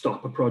could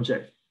stop a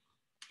project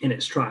in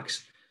its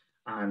tracks,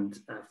 and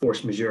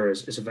force majeure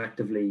is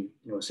effectively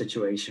a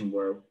situation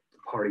where the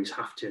parties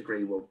have to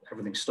agree, well,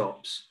 everything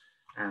stops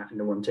and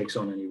no one takes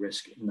on any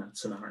risk in that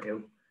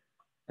scenario.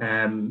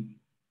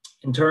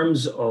 In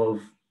terms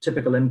of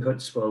typical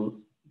inputs, well,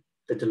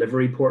 the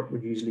delivery port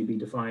would usually be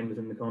defined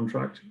within the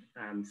contract.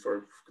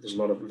 There's a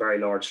lot of very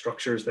large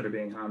structures that are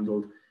being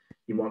handled.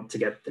 You want to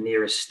get the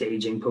nearest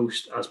staging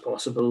post as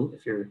possible.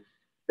 If you're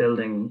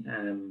building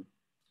a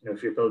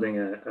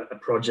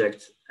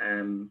project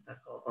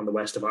on the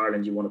west of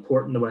Ireland, you want a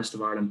port in the west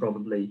of Ireland,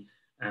 probably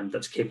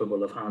that's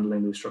capable of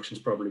handling those structures,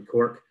 probably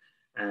Cork.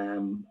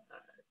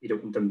 You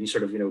don't want them to be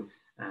sort of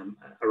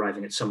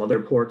arriving at some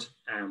other port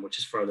which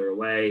is further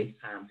away,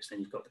 because then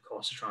you've got the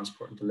cost of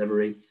transport and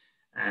delivery.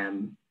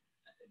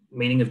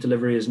 Meaning of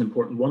delivery is an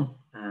important one.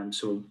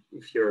 So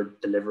if you're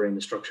delivering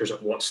the structures,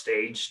 at what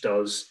stage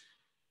does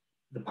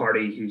the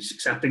party who's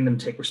accepting them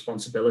take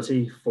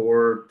responsibility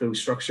for those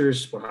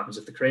structures? What happens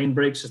if the crane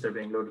breaks as they're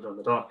being loaded on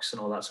the docks and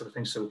all that sort of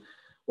thing? So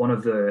one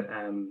of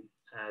the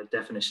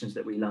definitions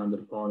that we landed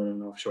upon in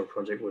an offshore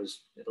project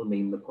was, it'll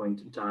mean the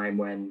point in time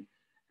when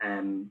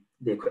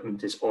the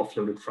equipment is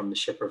offloaded from the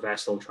ship or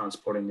vessel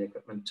transporting the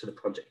equipment to the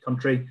project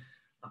country,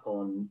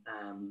 upon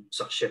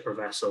such ship or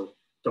vessel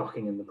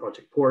docking in the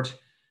project port,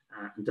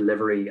 and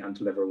delivery and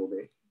deliver will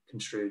be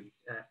construed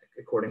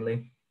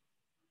accordingly.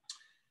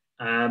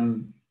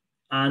 And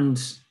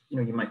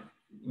you might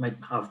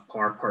have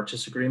power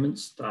purchase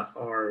agreements that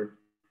are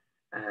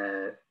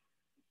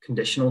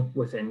conditional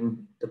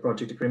within the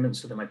project agreement,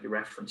 so there might be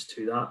reference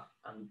to that,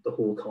 and the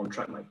whole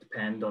contract might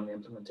depend on the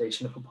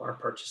implementation of a power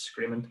purchase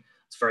agreement.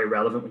 It's very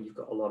relevant when you've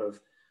got a lot of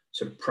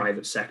sort of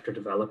private sector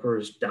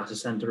developers, data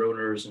center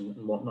owners and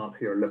whatnot,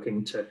 who are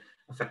looking to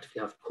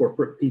effectively have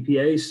corporate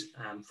PPAs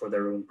for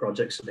their own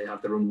projects. So they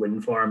have their own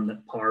wind farm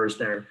that powers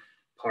their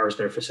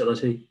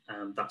facility.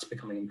 That's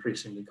becoming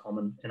increasingly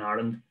common in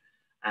Ireland.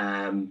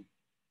 And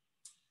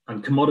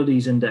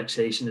commodities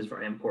indexation is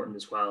very important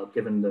as well,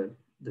 given the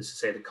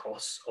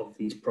costs of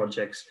these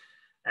projects.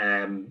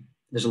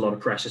 There's a lot of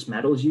precious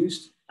metals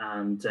used,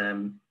 and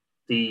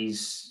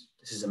this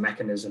is a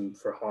mechanism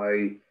for how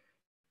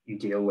you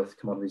deal with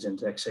commodities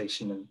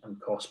indexation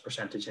and cost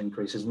percentage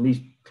increases. And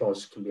these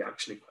clauses can be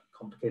actually quite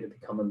complicated.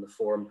 They come in the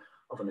form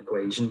of an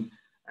equation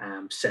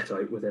set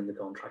out within the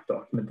contract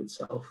document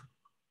itself.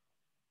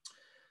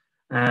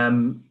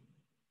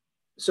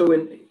 So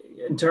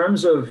in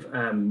terms of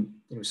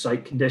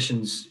site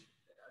conditions,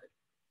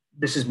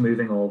 this is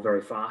moving all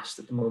very fast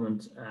at the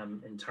moment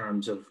in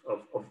terms of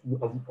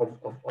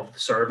the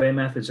survey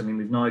methods. I mean,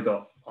 we've now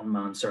got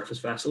unmanned surface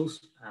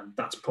vessels, and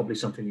that's probably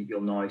something that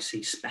you'll now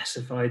see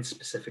specified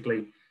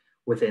specifically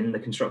within the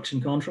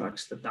construction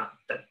contracts, that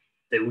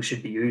those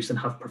should be used and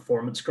have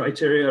performance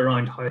criteria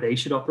around how they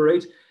should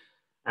operate.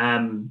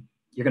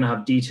 You're going to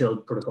have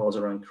detailed protocols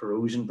around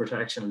corrosion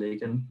protection,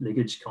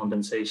 leakage,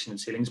 condensation, and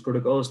ceilings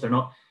protocols. They're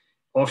not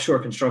offshore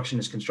construction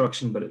is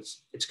construction, but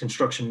it's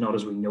construction not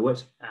as we know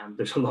it.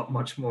 There's a lot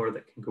much more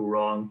that can go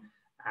wrong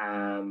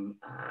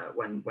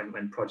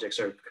when projects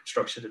are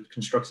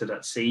constructed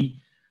at sea.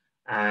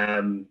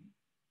 And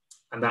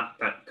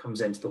that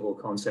comes into the whole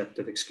concept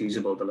of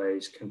excusable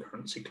delays,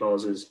 concurrency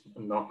clauses,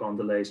 and knock-on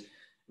delays. I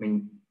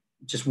mean,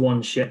 just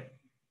one ship,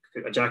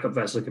 a jack-up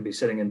vessel could be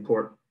sitting in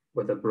port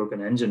with a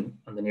broken engine,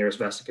 and the nearest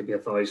vessel could be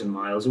 1,000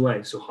 miles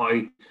away. So how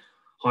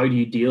do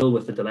you deal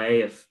with the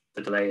delay if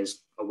the delay is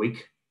a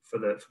week for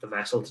the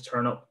vessel to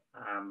turn up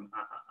and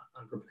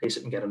replace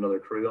it and get another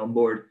crew on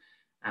board?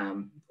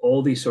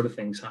 All these sort of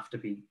things have to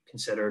be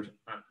considered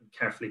and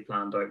carefully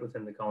planned out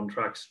within the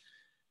contracts.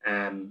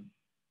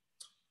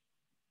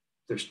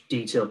 There's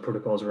detailed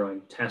protocols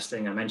around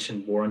testing. I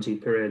mentioned warranty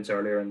periods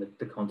earlier in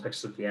the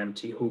context of the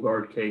MT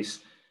Hogard case.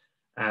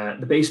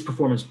 The base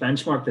performance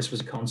benchmark, this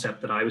was a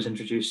concept that I was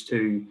introduced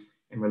to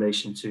in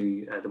relation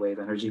to the wave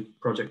energy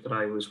project that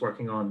I was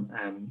working on.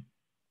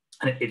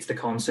 And it's the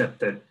concept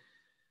that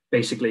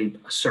basically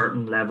a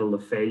certain level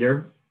of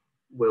failure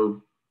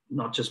will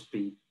not just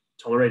be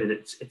tolerated,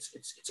 it's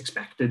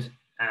expected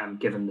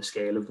given the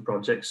scale of the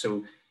project.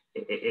 So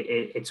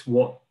it's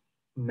what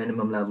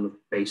minimum level of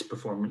base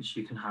performance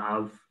you can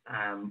have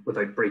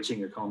without breaching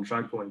your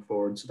contract going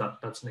forward. So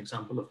that's an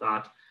example of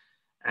that.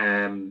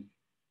 And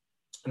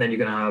then you're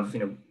going to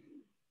have,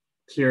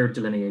 clear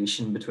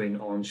delineation between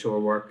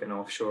onshore work and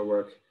offshore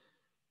work,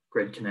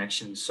 grid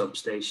connections,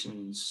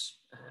 substations,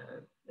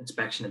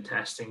 inspection and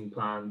testing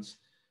plans,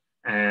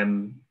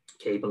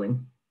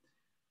 cabling.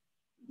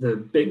 The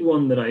big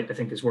one that I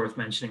think is worth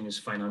mentioning is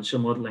financial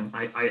modeling.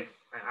 I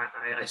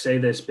say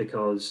this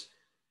because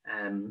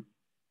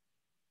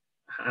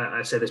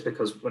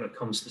when it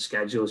comes to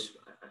schedules,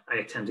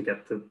 I tend to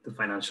get the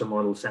financial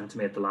model sent to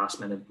me at the last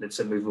minute. It's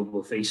a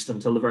movable feast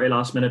until the very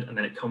last minute, and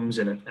then it comes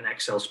in an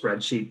Excel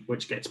spreadsheet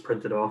which gets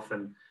printed off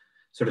and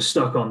sort of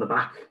stuck on the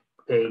back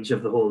page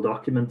of the whole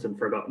document and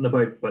forgotten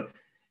about. But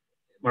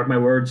mark my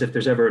words, if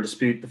there's ever a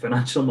dispute, the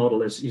financial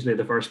model is usually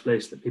the first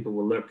place that people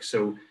will look.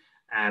 So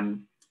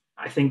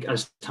I think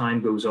as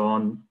time goes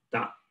on,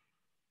 that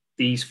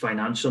these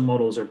financial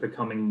models are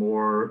becoming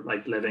more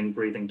like living,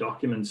 breathing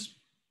documents.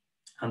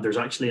 And there's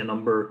actually a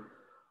number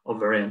of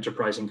very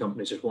enterprising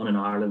companies. There's one in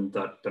Ireland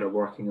that are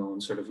working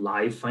on sort of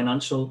live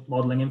financial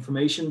modeling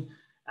information.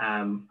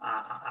 And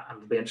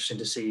it'll be interesting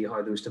to see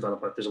how those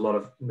develop out. There's a lot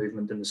of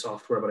movement in the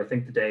software, but I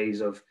think the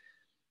days of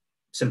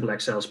simple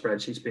Excel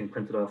spreadsheets being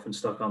printed off and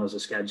stuck on as a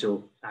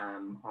schedule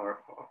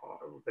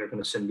they're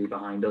going to soon be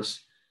behind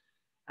us.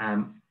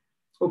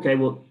 Okay,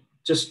 well,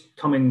 just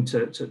coming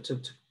to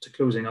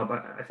closing up,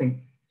 I think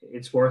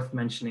it's worth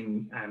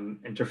mentioning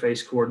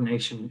interface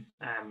coordination.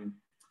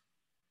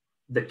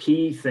 The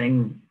key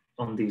thing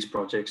on these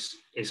projects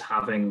is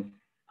having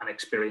an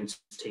experienced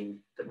team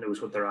that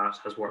knows what they're at,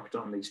 has worked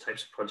on these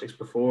types of projects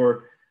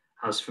before,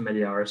 has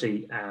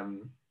familiarity.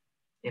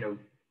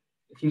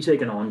 If you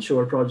take an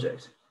onshore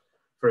project,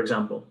 for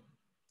example,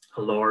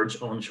 a large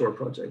onshore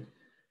project,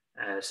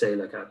 say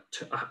like a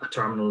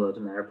terminal at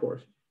an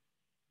airport,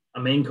 a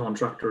main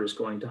contractor is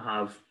going to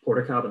have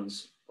porta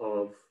cabins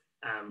of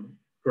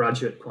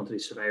graduate quantity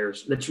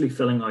surveyors literally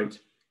filling out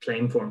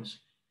claim forms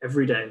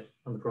every day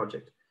on the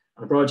project.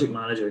 And a project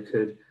manager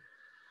could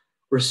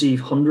receive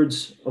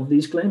hundreds of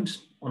these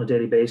claims on a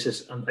daily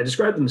basis. And I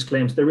describe them as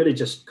claims. They're really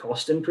just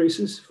cost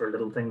increases for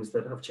little things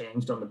that have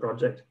changed on the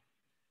project.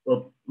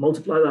 Well,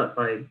 multiply that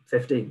by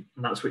 50,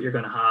 and that's what you're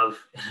going to have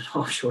in an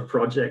offshore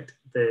project.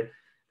 The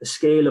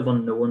scale of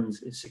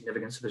unknowns is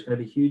significant. So there's going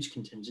to be huge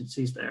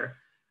contingencies there.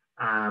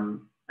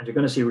 And you're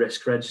going to see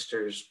risk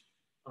registers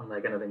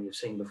unlike anything you've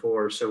seen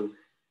before. So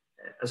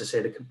as I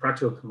say, the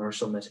practical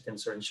commercial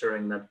mitigants are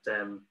ensuring that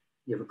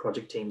you have a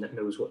project team that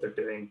knows what they're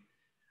doing.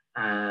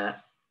 And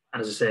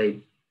as I say,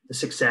 the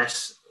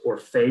success or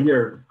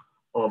failure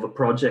of a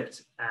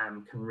project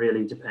can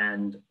really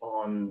depend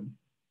on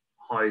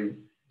how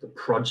the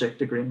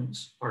project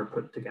agreements are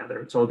put together.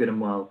 It's all good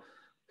and well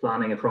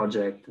planning a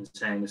project and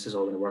saying this is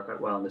all going to work out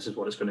well and this is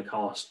what it's going to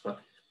cost. But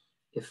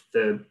if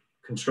the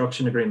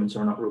construction agreements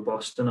are not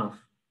robust enough,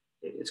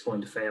 it's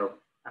going to fail.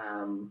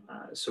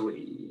 So it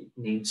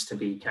needs to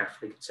be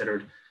carefully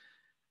considered.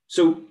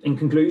 So in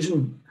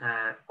conclusion,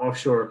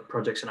 offshore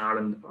projects in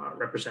Ireland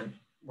represent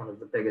one of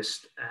the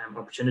biggest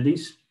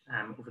opportunities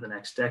over the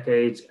next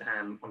decade.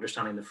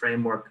 Understanding the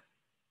framework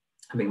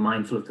and being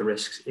mindful of the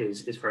risks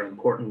is very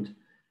important.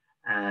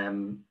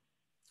 And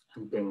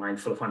being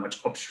mindful of how much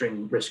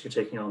upstream risk you're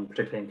taking on,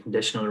 particularly in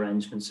conditional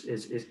arrangements,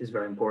 is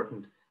very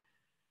important.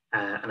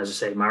 And as I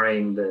say,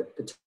 marrying the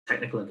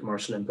technical and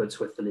commercial inputs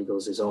with the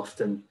legals is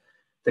often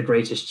the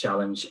greatest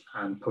challenge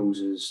and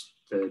poses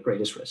the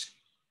greatest risk.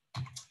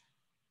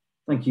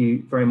 Thank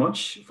you very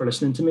much for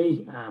listening to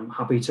me. I'm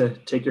happy to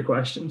take your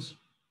questions.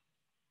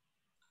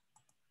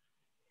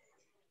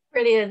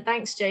 Brilliant,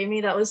 thanks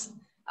Jamie. That was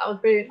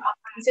brilliant.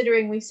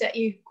 considering we set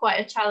you quite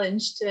a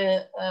challenge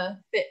to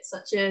fit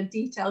such a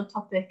detailed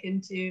topic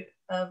into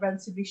a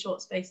relatively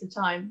short space of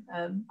time,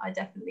 I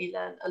definitely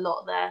learned a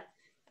lot there,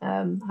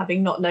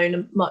 having not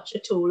known much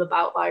at all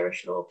about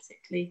Irish law,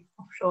 particularly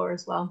offshore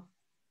as well.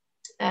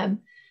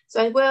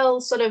 So I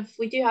will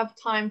we do have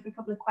time for a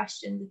couple of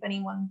questions. If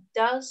anyone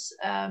does,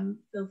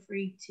 feel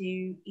free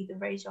to either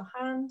raise your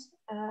hand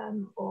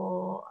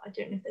or I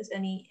don't know if there's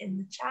any in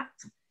the chat.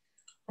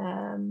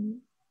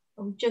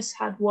 We've just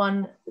had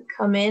one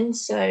come in.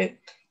 So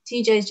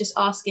TJ is just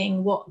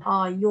asking, what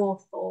are your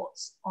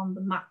thoughts on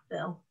the MAP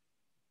bill?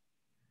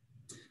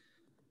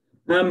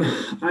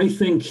 I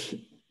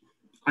think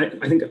I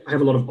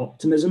have a lot of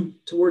optimism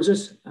towards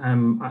it.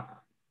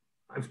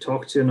 I've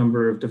talked to a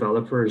number of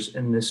developers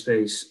in this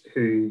space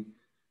who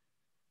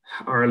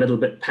are a little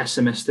bit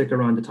pessimistic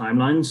around the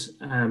timelines,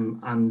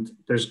 and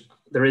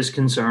there is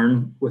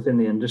concern within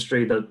the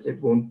industry that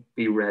it won't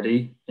be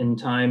ready in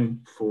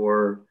time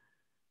for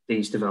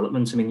these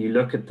developments. I mean, you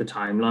look at the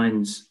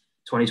timelines,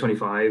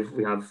 2025,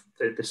 we have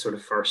this sort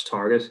of first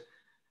target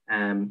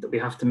that we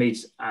have to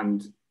meet,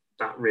 and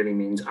that really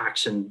means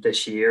action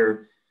this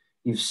year.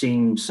 You've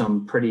seen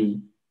some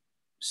pretty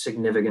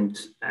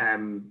significant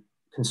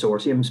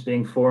consortiums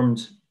being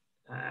formed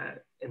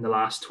in the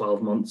last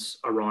 12 months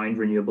around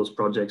renewables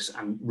projects,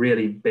 and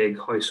really big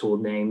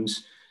household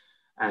names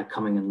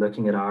coming and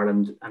looking at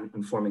Ireland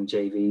and forming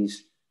JVs.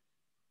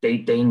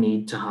 They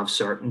need to have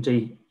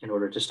certainty in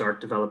order to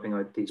start developing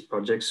out these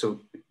projects. So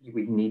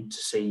we need to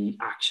see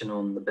action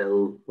on the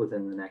bill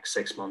within the next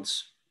 6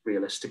 months,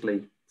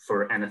 realistically,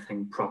 for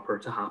anything proper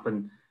to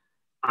happen.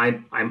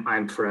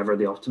 I'm forever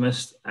the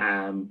optimist,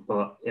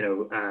 but you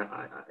know,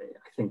 I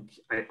think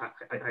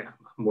I'm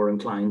more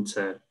inclined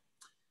to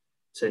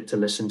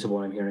listen to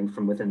what I'm hearing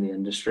from within the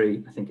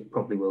industry. I think it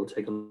probably will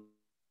take a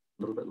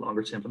little bit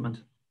longer to implement.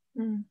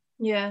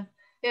 Yeah,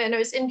 no,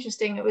 it's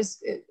interesting.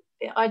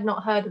 I'd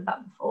not heard of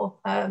that before,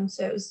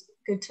 so it was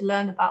good to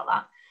learn about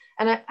that.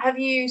 And have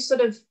you sort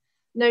of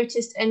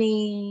noticed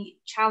any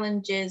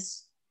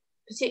challenges,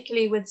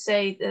 particularly with,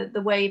 say,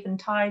 the wave and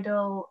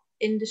tidal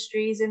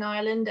industries in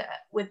Ireland,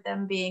 with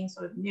them being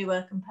sort of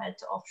newer compared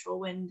to offshore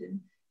wind and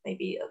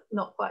maybe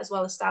not quite as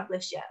well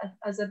established yet?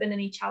 Has there been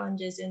any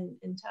challenges in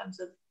terms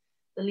of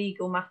the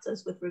legal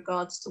matters with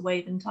regards to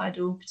wave and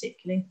tidal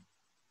particularly?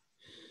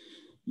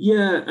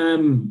 Yeah,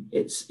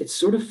 it's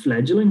sort of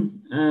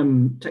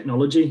fledgling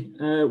technology,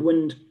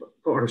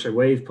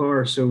 wave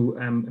power. So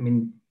I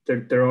mean,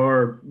 there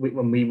are,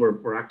 when we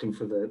were acting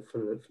for the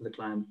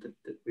client that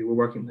we were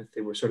working with,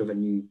 they were sort of a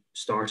new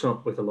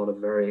startup with a lot of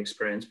very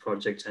experienced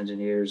project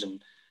engineers,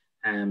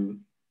 and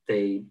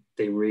they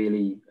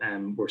really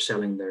were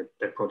selling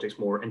their projects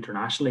more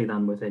internationally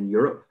than within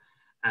Europe.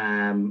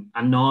 And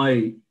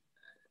now,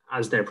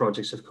 as their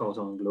projects have caught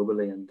on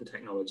globally and the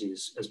technology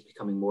is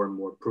becoming more and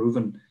more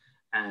proven,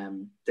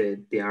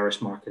 the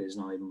Irish market is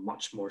now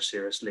much more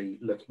seriously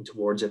looking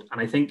towards it. And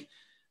I think,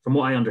 from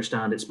what I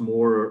understand, it's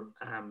more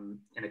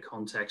in a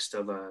context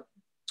of a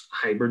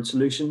hybrid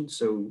solution.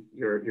 So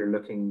you're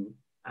looking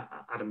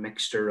at a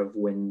mixture of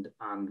wind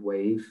and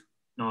wave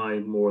now,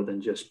 more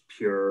than just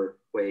pure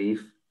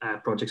wave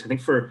projects. I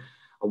think for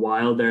a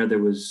while there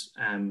was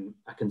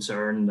a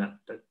concern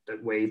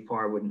that wave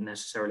power wouldn't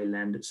necessarily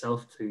lend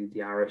itself to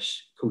the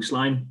Irish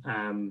coastline,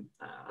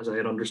 as I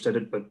had understood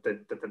it, but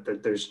that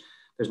there's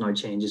now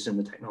changes in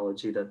the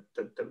technology that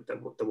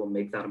will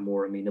make that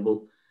more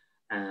amenable.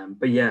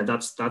 But yeah,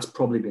 that's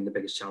probably been the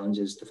biggest challenge,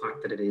 is the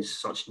fact that it is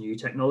such new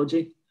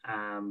technology,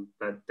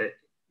 that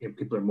you know,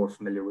 people are more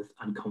familiar with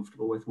and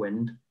comfortable with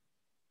wind.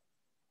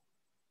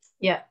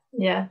 Yeah,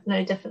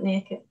 no,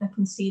 definitely, I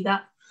can see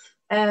that.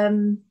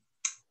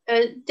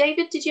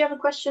 David, did you have a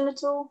question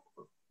at all?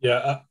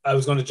 Yeah, I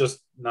was going to just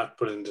not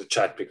put it into the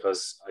chat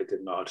because I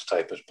didn't know how to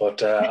type it,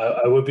 but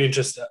I would be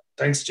interested.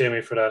 Thanks,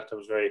 Jamie, for that. That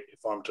was very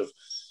informative.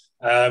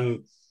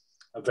 I'm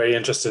very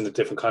interested in the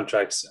different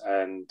contracts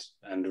and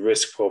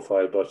risk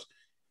profile, but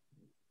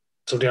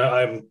something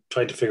I'm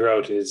trying to figure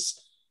out is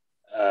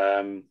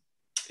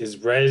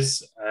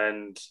res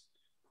and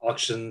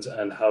auctions,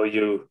 and how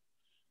you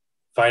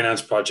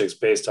finance projects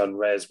based on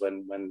res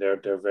when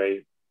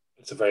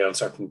it's a very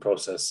uncertain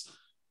process.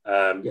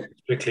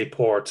 Particularly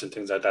ports and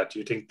things like that. Do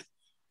you think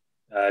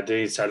they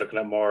need to start looking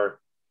at more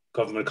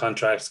government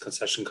contracts,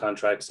 concession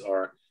contracts,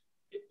 or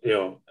you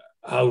know,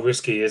 how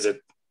risky is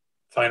it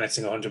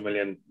financing €100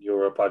 million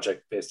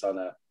project based on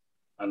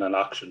an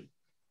auction?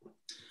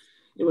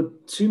 Yeah, well,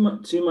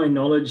 to my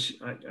knowledge,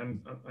 I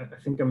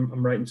think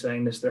I'm right in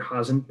saying this, there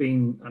hasn't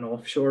been an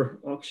offshore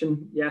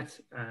auction yet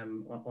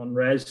on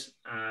res.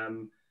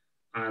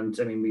 And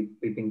I mean,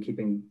 we've been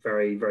keeping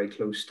very, very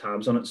close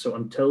tabs on it. So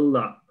until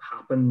that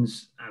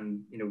happens,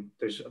 and you know,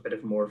 there's a bit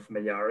of more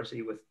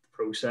familiarity with the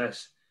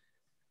process,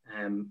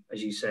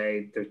 as you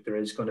say, there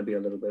is going to be a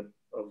little bit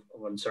of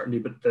uncertainty,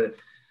 but the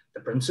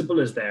principle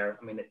is there.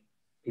 I mean,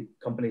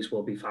 companies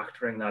will be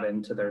factoring that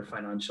into their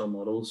financial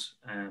models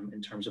in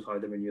terms of how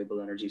the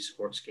Renewable Energy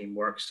Support Scheme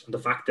works. And the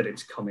fact that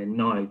it's come in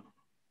now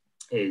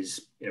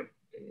is, you know,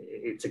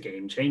 it's a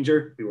game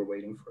changer. We were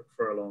waiting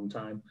for a long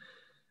time.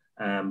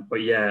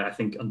 But yeah, I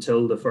think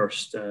until the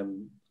first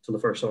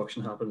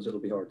auction happens, it'll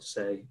be hard to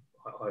say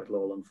how it'll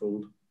all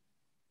unfold.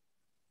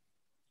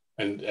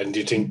 And do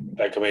you think,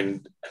 like, I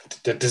mean,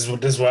 this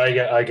is why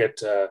I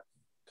get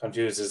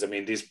confused. Is, I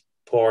mean, these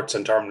ports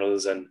and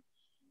terminals, and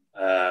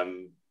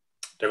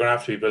they're going to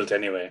have to be built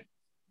anyway,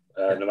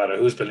 no matter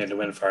who's building the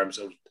wind farms.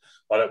 So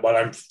what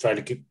I'm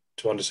trying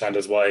to understand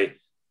is why,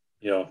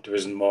 there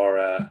isn't more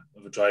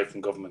of a drive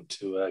from government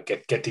to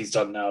get these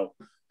done now.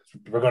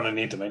 We're going to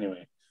need them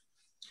anyway.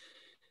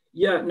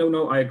 Yeah,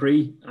 no, I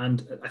agree,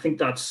 and I think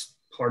that's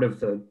part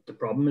of the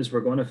problem is we're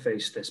going to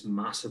face this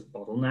massive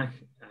bottleneck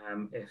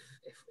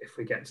if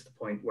we get to the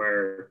point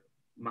where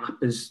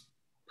MAP is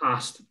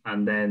passed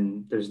and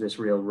then there's this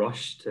real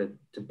rush to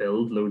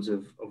build loads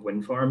of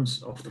wind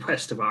farms off the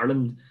west of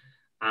Ireland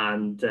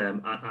and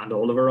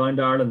all of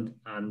around Ireland,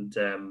 and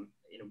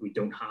we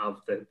don't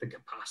have the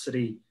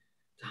capacity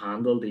to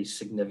handle these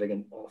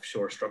significant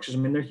offshore structures. I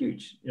mean, they're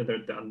huge.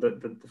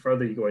 The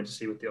further you go out to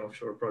sea with the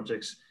offshore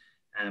projects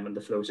and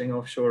the floating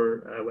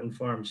offshore wind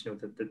farms,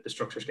 the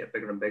structures get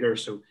bigger and bigger.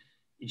 So,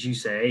 as you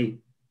say,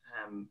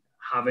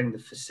 having the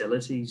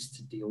facilities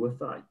to deal with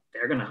that,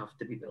 they're going to have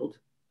to be built,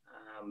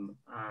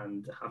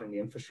 and having the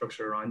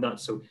infrastructure around that.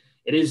 So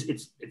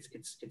it's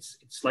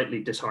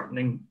slightly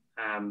disheartening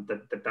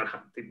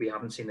that we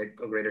haven't seen a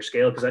greater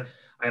scale, because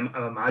I'm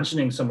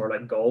imagining somewhere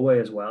like Galway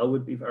as well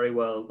would be very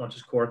well, not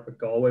just Cork, but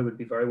Galway would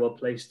be very well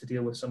placed to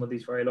deal with some of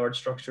these very large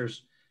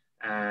structures.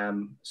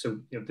 So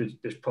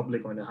there's probably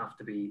going to have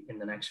to be, in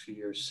the next few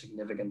years,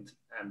 significant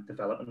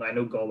development. I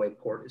know Galway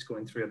Port is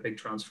going through a big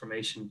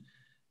transformation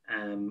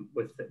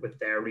with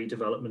their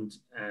redevelopment.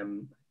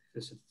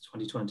 This is the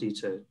 2020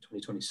 to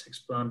 2026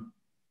 plan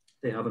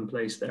they have in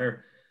place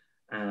there,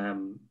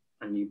 and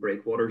new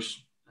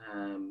breakwaters.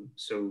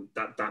 So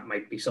that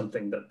might be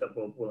something that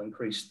will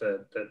increase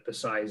the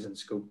size and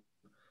scope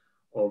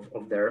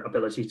of their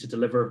ability to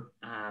deliver.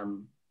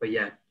 But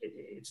yeah,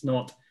 it's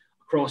not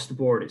across the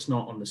board. It's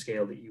not on the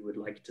scale that you would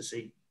like to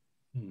see.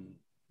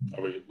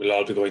 We'll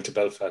all be going to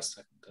Belfast.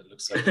 That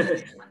looks like.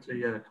 Exactly,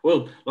 yeah.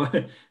 Well,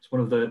 it's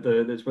one of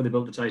it's where they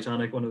built the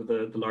Titanic, one of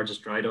the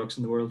largest dry docks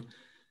in the world.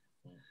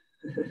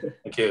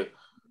 Thank you.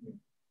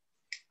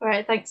 All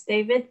right, thanks,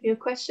 David, for your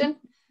question.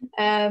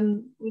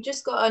 We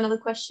just got another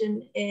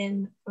question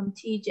in from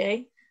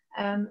TJ.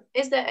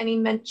 Is there any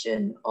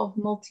mention of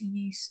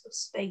multi-use of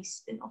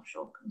space in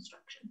offshore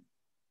construction?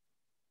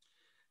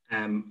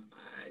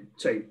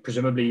 So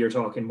presumably you're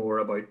talking more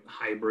about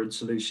hybrid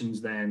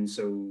solutions then.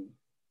 So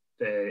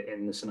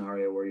in the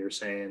scenario where you're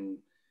saying,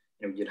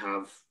 you'd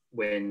have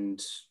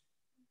wind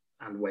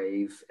and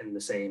wave in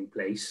the same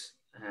place.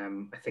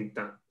 I think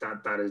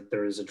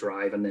there is a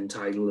drive, and then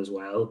tidal as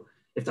well.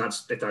 If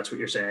that's what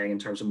you're saying in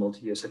terms of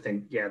multi-use, I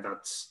think, yeah,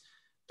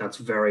 that's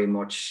very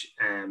much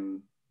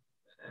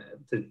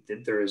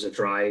there is a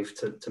drive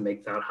to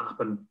make that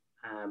happen.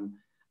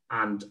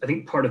 And I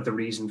think part of the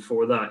reason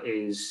for that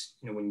is,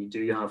 when you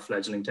do have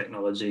fledgling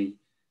technology,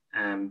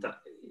 that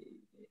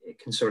it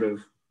can sort of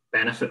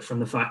benefit from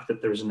the fact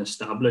that there's an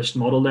established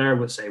model there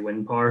with, say,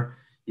 wind power.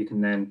 You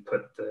can then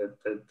put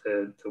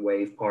the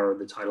wave power,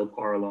 the tidal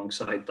power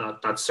alongside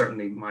that. That's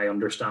certainly my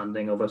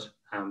understanding of it.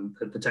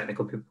 The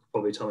technical people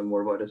probably tell me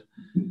more about it.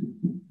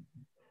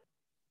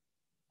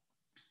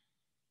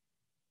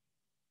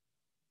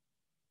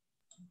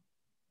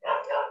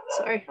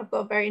 Sorry, I've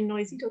got a very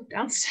noisy dog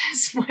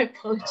downstairs. My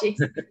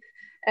apologies.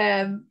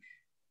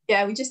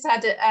 Yeah, we just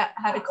had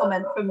a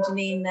comment from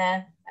Janine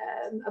there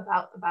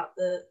about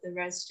the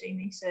res,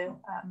 Jamie. So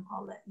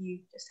I'll let you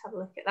just have a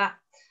look at that.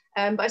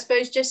 But I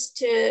suppose just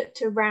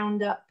to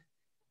round up,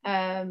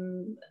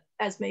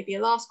 as maybe a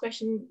last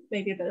question,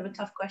 maybe a bit of a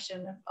tough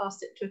question. I've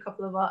asked it to a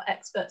couple of our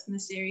experts in the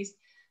series,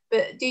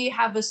 but do you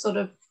have a sort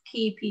of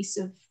key piece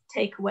of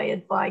takeaway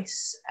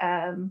advice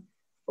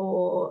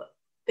for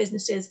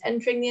businesses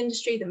entering the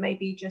industry that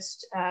maybe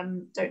just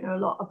don't know a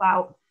lot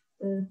about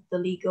the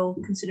legal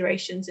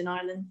considerations in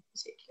Ireland,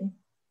 particularly?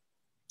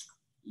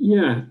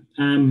 Yeah,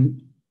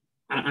 I'm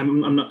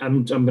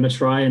going to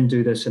try and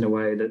do this in a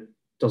way that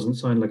doesn't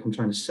sound like I'm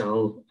trying to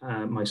sell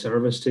my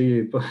service to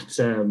you, but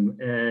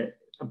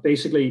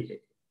basically,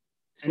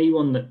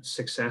 anyone that's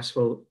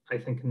successful, I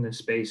think, in this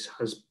space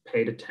has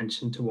paid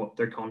attention to what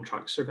their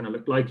contracts are going to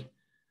look like,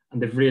 and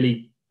they've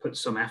really put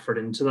some effort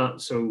into that.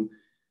 So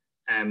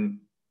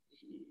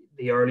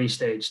the early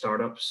stage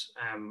startups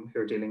who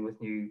are dealing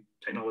with new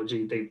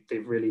technology,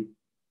 they've really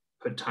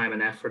put time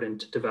and effort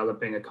into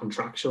developing a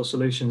contractual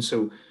solution.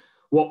 So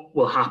what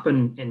will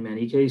happen in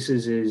many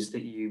cases is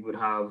that you would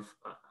have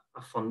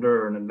a funder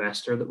or an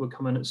investor that would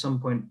come in at some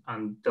point,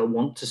 and they'll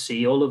want to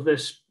see all of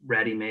this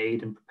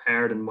ready-made and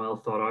prepared and well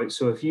thought out.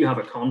 So if you have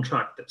a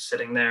contract that's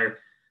sitting there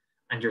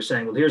and you're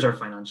saying, well, here's our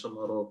financial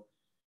model,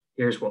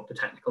 here's what the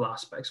technical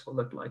aspects will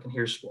look like, and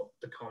here's what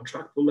the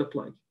contract will look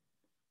like,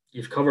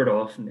 you've covered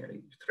off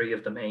nearly three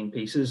of the main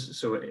pieces.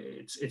 So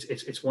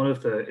it's one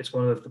of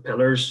the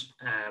pillars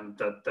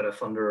that a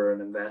funder or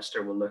an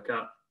investor will look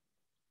at.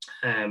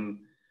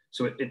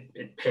 So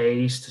it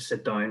pays to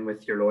sit down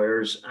with your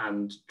lawyers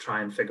and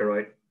try and figure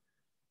out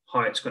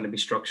how it's going to be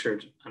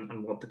structured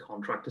and what the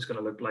contract is going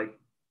to look like.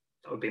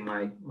 That would be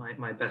my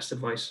best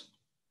advice.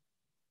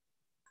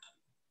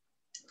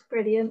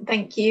 Brilliant,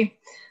 thank you.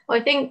 Well,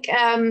 I think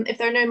if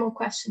there are no more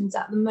questions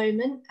at the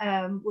moment,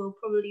 we'll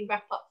probably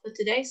wrap up for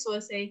today. So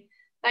I'll say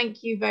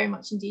thank you very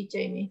much indeed,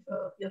 Jamie,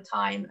 for your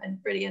time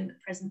and brilliant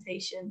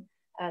presentation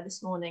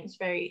this morning. It's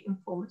very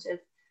informative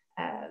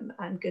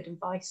and good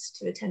advice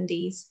to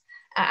attendees.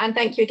 And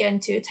thank you again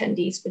to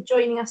attendees for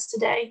joining us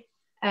today.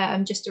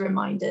 Just a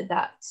reminder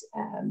that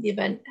the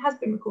event has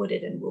been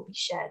recorded and will be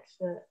shared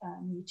for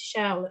you to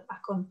share or look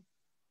back on.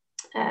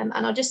 And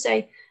I'll just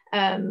say,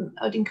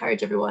 I'd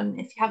encourage everyone,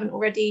 if you haven't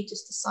already,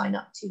 just to sign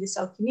up to the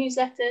Selkie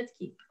newsletter to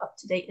keep up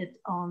to date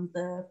on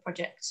the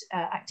project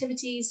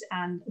activities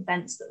and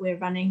events that we're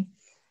running.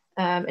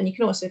 And you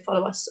can also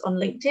follow us on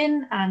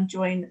LinkedIn and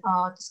join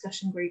our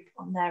discussion group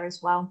on there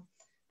as well.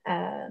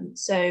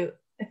 So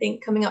I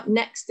think coming up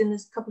next in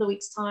this couple of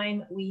weeks'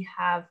 time, we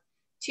have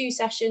 2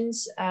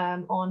 sessions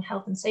on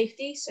health and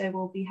safety. So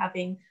we'll be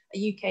having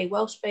a UK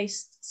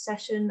Welsh-based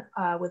session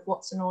with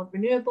Watson Ord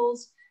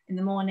Renewables in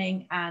the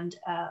morning and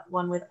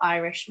one with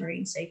Irish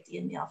Marine Safety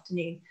in the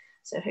afternoon.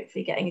 So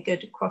hopefully getting a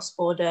good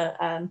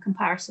cross-border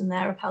comparison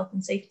there of health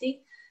and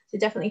safety. So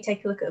definitely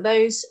take a look at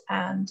those,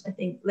 and I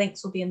think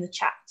links will be in the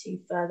chat to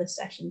further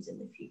sessions in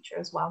the future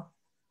as well.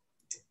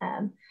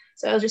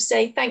 So I'll just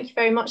say thank you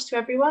very much to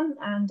everyone,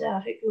 and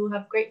hope you all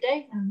have a great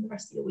day and the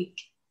rest of your week.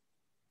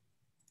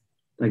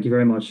 Thank you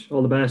very much.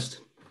 All the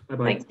best.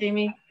 Bye-bye. Thanks,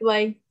 Jamie.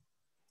 Bye.